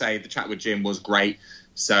as you say, the chat with Jim was great.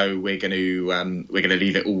 So we're going to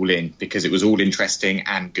leave it all in because it was all interesting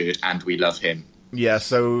and good, and we love him. Yeah,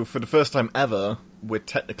 so for the first time ever, we're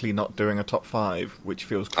technically not doing a top 5, which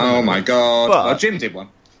feels criminal. Oh my god. Well, Jim did one.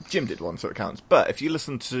 Jim did one, so it counts. But if you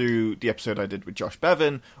listen to the episode I did with Josh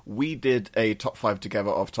Bevan, we did a top 5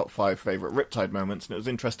 together of top 5 favourite Riptide moments, and it was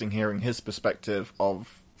interesting hearing his perspective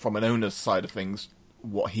of, from an owner's side of things,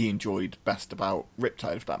 what he enjoyed best about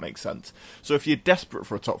Riptide, if that makes sense. So if you're desperate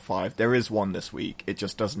for a top 5, there is one this week. It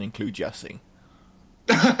just doesn't include Jesse.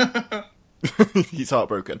 He's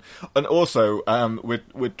heartbroken. And also,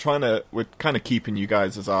 we're kind of keeping you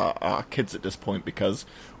guys as our kids at this point, because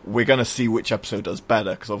we're going to see which episode does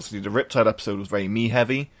better, because obviously the Riptide episode was very me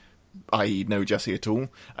heavy, i.e. no Jesse at all,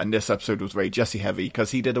 and this episode was very Jesse heavy, because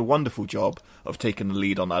he did a wonderful job of taking the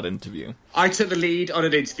lead on that interview. I took the lead on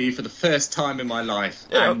an interview for the first time in my life.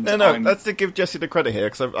 Yeah, no, let's give Jesse the credit here,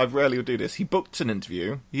 because I rarely do this. He booked an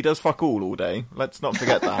interview, he does fuck all day, let's not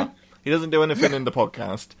forget that. He doesn't do anything in the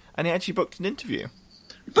podcast, and he actually booked an interview.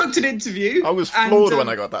 Booked an interview. I was floored when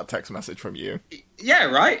I got that text message from you. Yeah,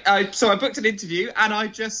 right. So I booked an interview, and I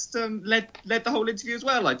just led the whole interview as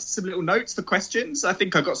well. I did some little notes for questions. I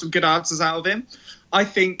think I got some good answers out of him. I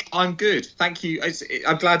think I'm good. Thank you.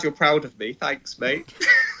 I'm glad you're proud of me. Thanks, mate.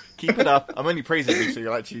 Keep it up. I'm only praising you so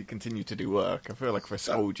you'll actually continue to do work. I feel like if I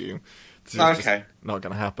scold you, it's okay. Just not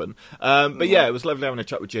going to happen. But yeah, it was lovely having a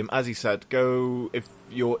chat with Jim. As he said, go, if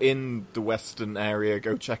you're in the Western area,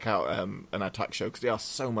 go check out an Attack show, because they are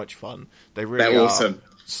so much fun. They're awesome.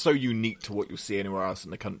 So unique to what you'll see anywhere else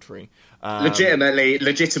in the country.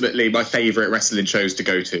 Legitimately my favourite wrestling shows to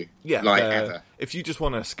go to. Yeah. Ever. If you just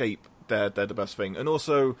want to escape, they're the best thing. And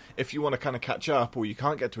also, if you want to kind of catch up or you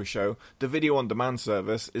can't get to a show, the video on demand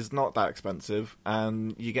service is not that expensive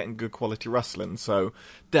and you're getting good quality wrestling, so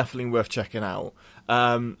definitely worth checking out.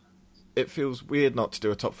 It feels weird not to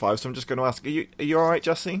do a top 5, so I'm just going to ask, are you alright,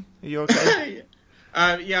 Jesse? Are you okay?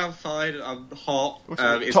 Yeah, I'm fine. I'm hot.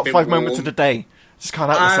 Top 5 moments of the day. Just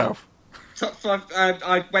can't help myself. Top 5.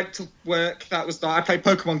 I went to work. That was nice. I played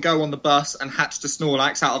Pokemon Go on the bus and hatched a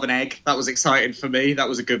Snorlax out of an egg. That was exciting for me. That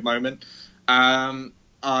was a good moment.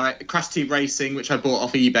 Crash Team Racing, which I bought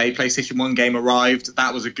off eBay. PlayStation 1 game arrived.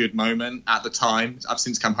 That was a good moment at the time. I've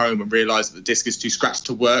since come home and realised that the disc is too scratched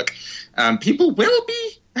to work. Heads will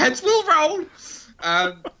roll.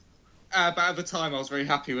 But at the time, I was very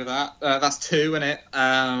happy with that. That's 2,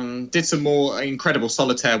 innit? Did some more incredible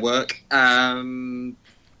solitaire work.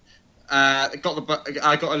 I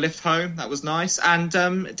got a lift home. That was nice, and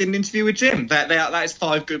did an interview with Jim. That is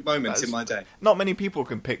 5 good moments in my day. Not many people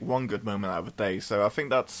can pick one good moment out of a day, so I think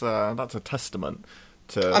that's a testament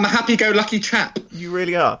to. I'm a happy-go-lucky chap. You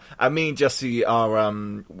really are. And me and Jesse are.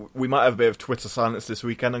 We might have a bit of Twitter silence this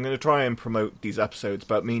weekend. I'm going to try and promote these episodes,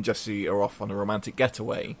 but me and Jesse are off on a romantic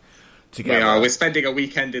getaway together. We are. We're spending a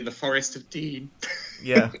weekend in the Forest of Dean.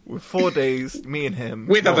 Yeah, with 4 days, me and him.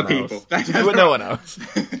 With other people. With no one else.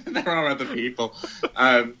 There are other people.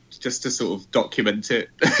 Just to sort of document it.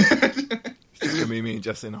 It's just going to be me and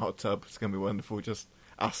Jesse in a hot tub. It's going to be wonderful. Just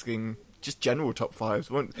asking just general top fives.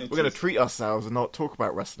 We're going to treat ourselves and not talk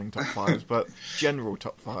about wrestling top fives, but general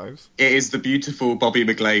top fives. It is the beautiful Bobby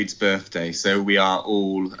McGlade's birthday, so we are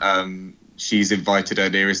all... she's invited her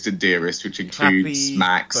nearest and dearest, which includes Happy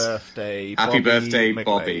Max. Happy birthday,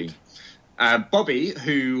 Bobby. Bobby,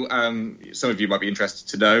 who some of you might be interested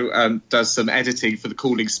to know, does some editing for the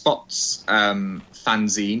Calling Spots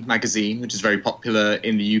fanzine magazine, which is very popular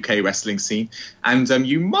in the UK wrestling scene. And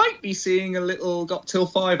you might be seeing a little Got Till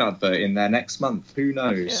 5 advert in there next month. Who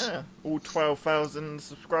knows? Yeah, all 12,000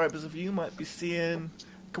 subscribers of you might be seeing...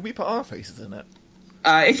 Can we put our faces in it?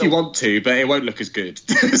 If you want to, but it won't look as good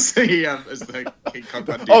as the King Kong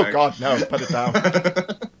Bundy. Oh, God, no, put it down.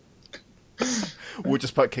 We'll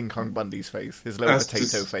just put King Kong Bundy's face, his little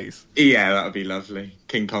potato face. Yeah, that would be lovely.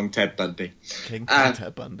 King Kong Ted Bundy. King Kong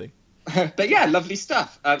Ted Bundy. But yeah, lovely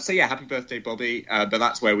stuff. So yeah, happy birthday, Bobby. But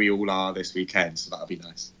that's where we all are this weekend, so that'll be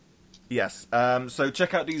nice. Yes. So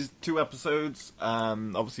check out these 2 episodes.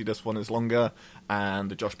 Obviously, this one is longer, and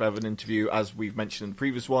the Josh Bevan interview, as we've mentioned in the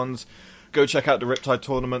previous ones. Go check out the Riptide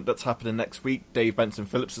tournament that's happening next week. Dave Benson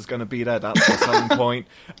Phillips is going to be there. That's the selling point.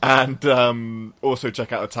 And also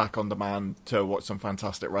check out Attack on Demand to watch some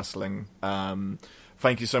fantastic wrestling.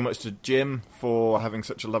 Thank you so much to Jim for having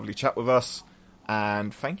such a lovely chat with us.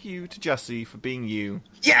 And thank you to Jesse for being you.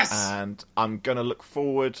 Yes! And I'm going to look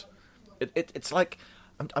forward. It's like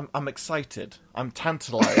I'm excited. I'm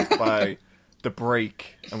tantalized by the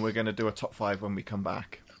break. And we're going to do a top 5 when we come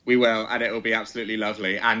back. We will, and it will be absolutely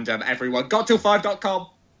lovely. And everyone, GotTill5.com.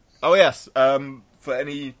 Oh, yes. For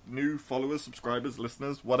any new followers, subscribers,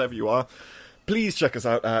 listeners, whatever you are, please check us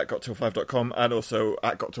out at GotTill5.com and also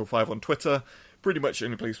at GotTill5 on Twitter. Pretty much the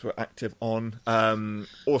only place we're active on.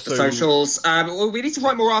 Also, the socials. We need to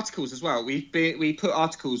write more articles as well. We put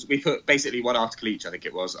articles. We put basically one article each, I think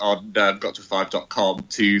it was, on GotTill5.com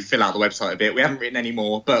to fill out the website a bit. We haven't written any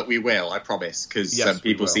more, but we will, I promise, because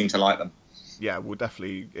people seem to like them. Yeah, we'll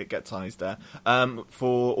definitely get ties there.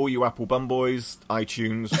 For all you Apple bumboys,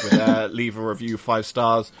 iTunes, we're there. Leave a review, 5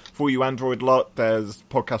 stars. For you Android lot, there's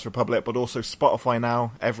Podcast Republic, but also Spotify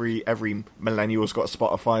now. Every millennial's got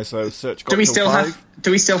Spotify, so search Got Till 5.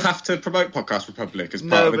 Do we still have to promote Podcast Republic as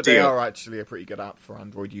part no, of the but deal? they are actually a pretty good app for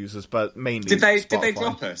Android users, but mainly Did they Spotify.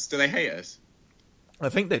 drop us? Do they hate us? I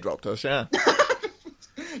think they dropped us, yeah.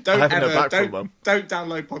 Don't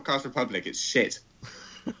download Podcast Republic. It's shit.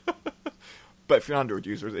 But if you're an Android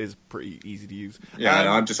user, it is pretty easy to use. Yeah,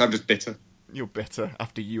 no, I'm just bitter. You're bitter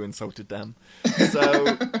after you insulted them. So,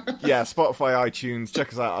 yeah, Spotify, iTunes,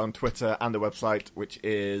 check us out on Twitter and the website, which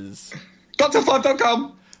is...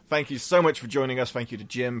 GotTill5.com! Thank you so much for joining us. Thank you to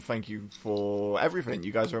Jim. Thank you for everything.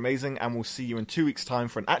 You guys are amazing. And we'll see you in 2 weeks' time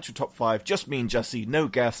for an actual top 5. Just me and Jesse. No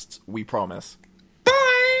guests. We promise.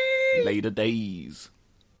 Bye! Later days.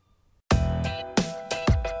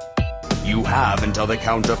 You have until the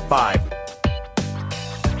count of 5.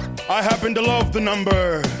 I happen to love the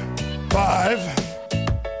number 5.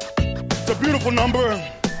 It's a beautiful number,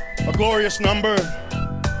 a glorious number.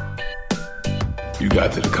 You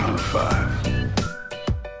got to the count of 5.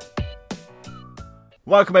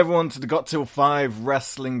 Welcome everyone to the Got Till 5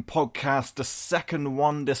 Wrestling Podcast, the second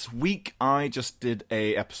one this week. I just did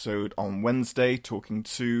a episode on Wednesday talking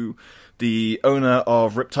to the owner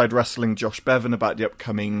of Riptide Wrestling, Josh Bevan, about the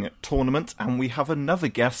upcoming tournament, and we have another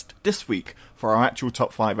guest this week for our actual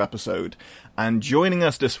top 5 episode. And joining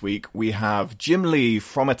us this week, we have Jim Lee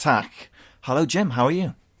from Attack. Hello Jim, how are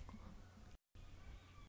you?